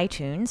 Go to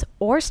iTunes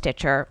or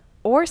Stitcher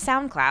or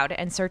SoundCloud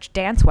and search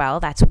Dance Well,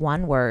 that's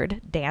one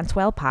word, Dance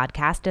Well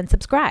Podcast, and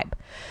subscribe.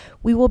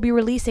 We will be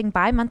releasing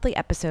bi-monthly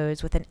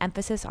episodes with an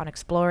emphasis on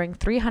exploring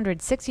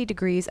 360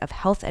 degrees of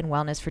health and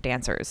wellness for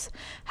dancers.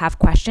 Have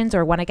questions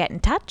or want to get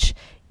in touch?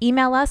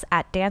 Email us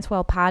at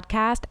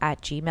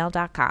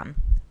dancewellpodcast@gmail.com.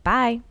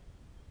 Bye.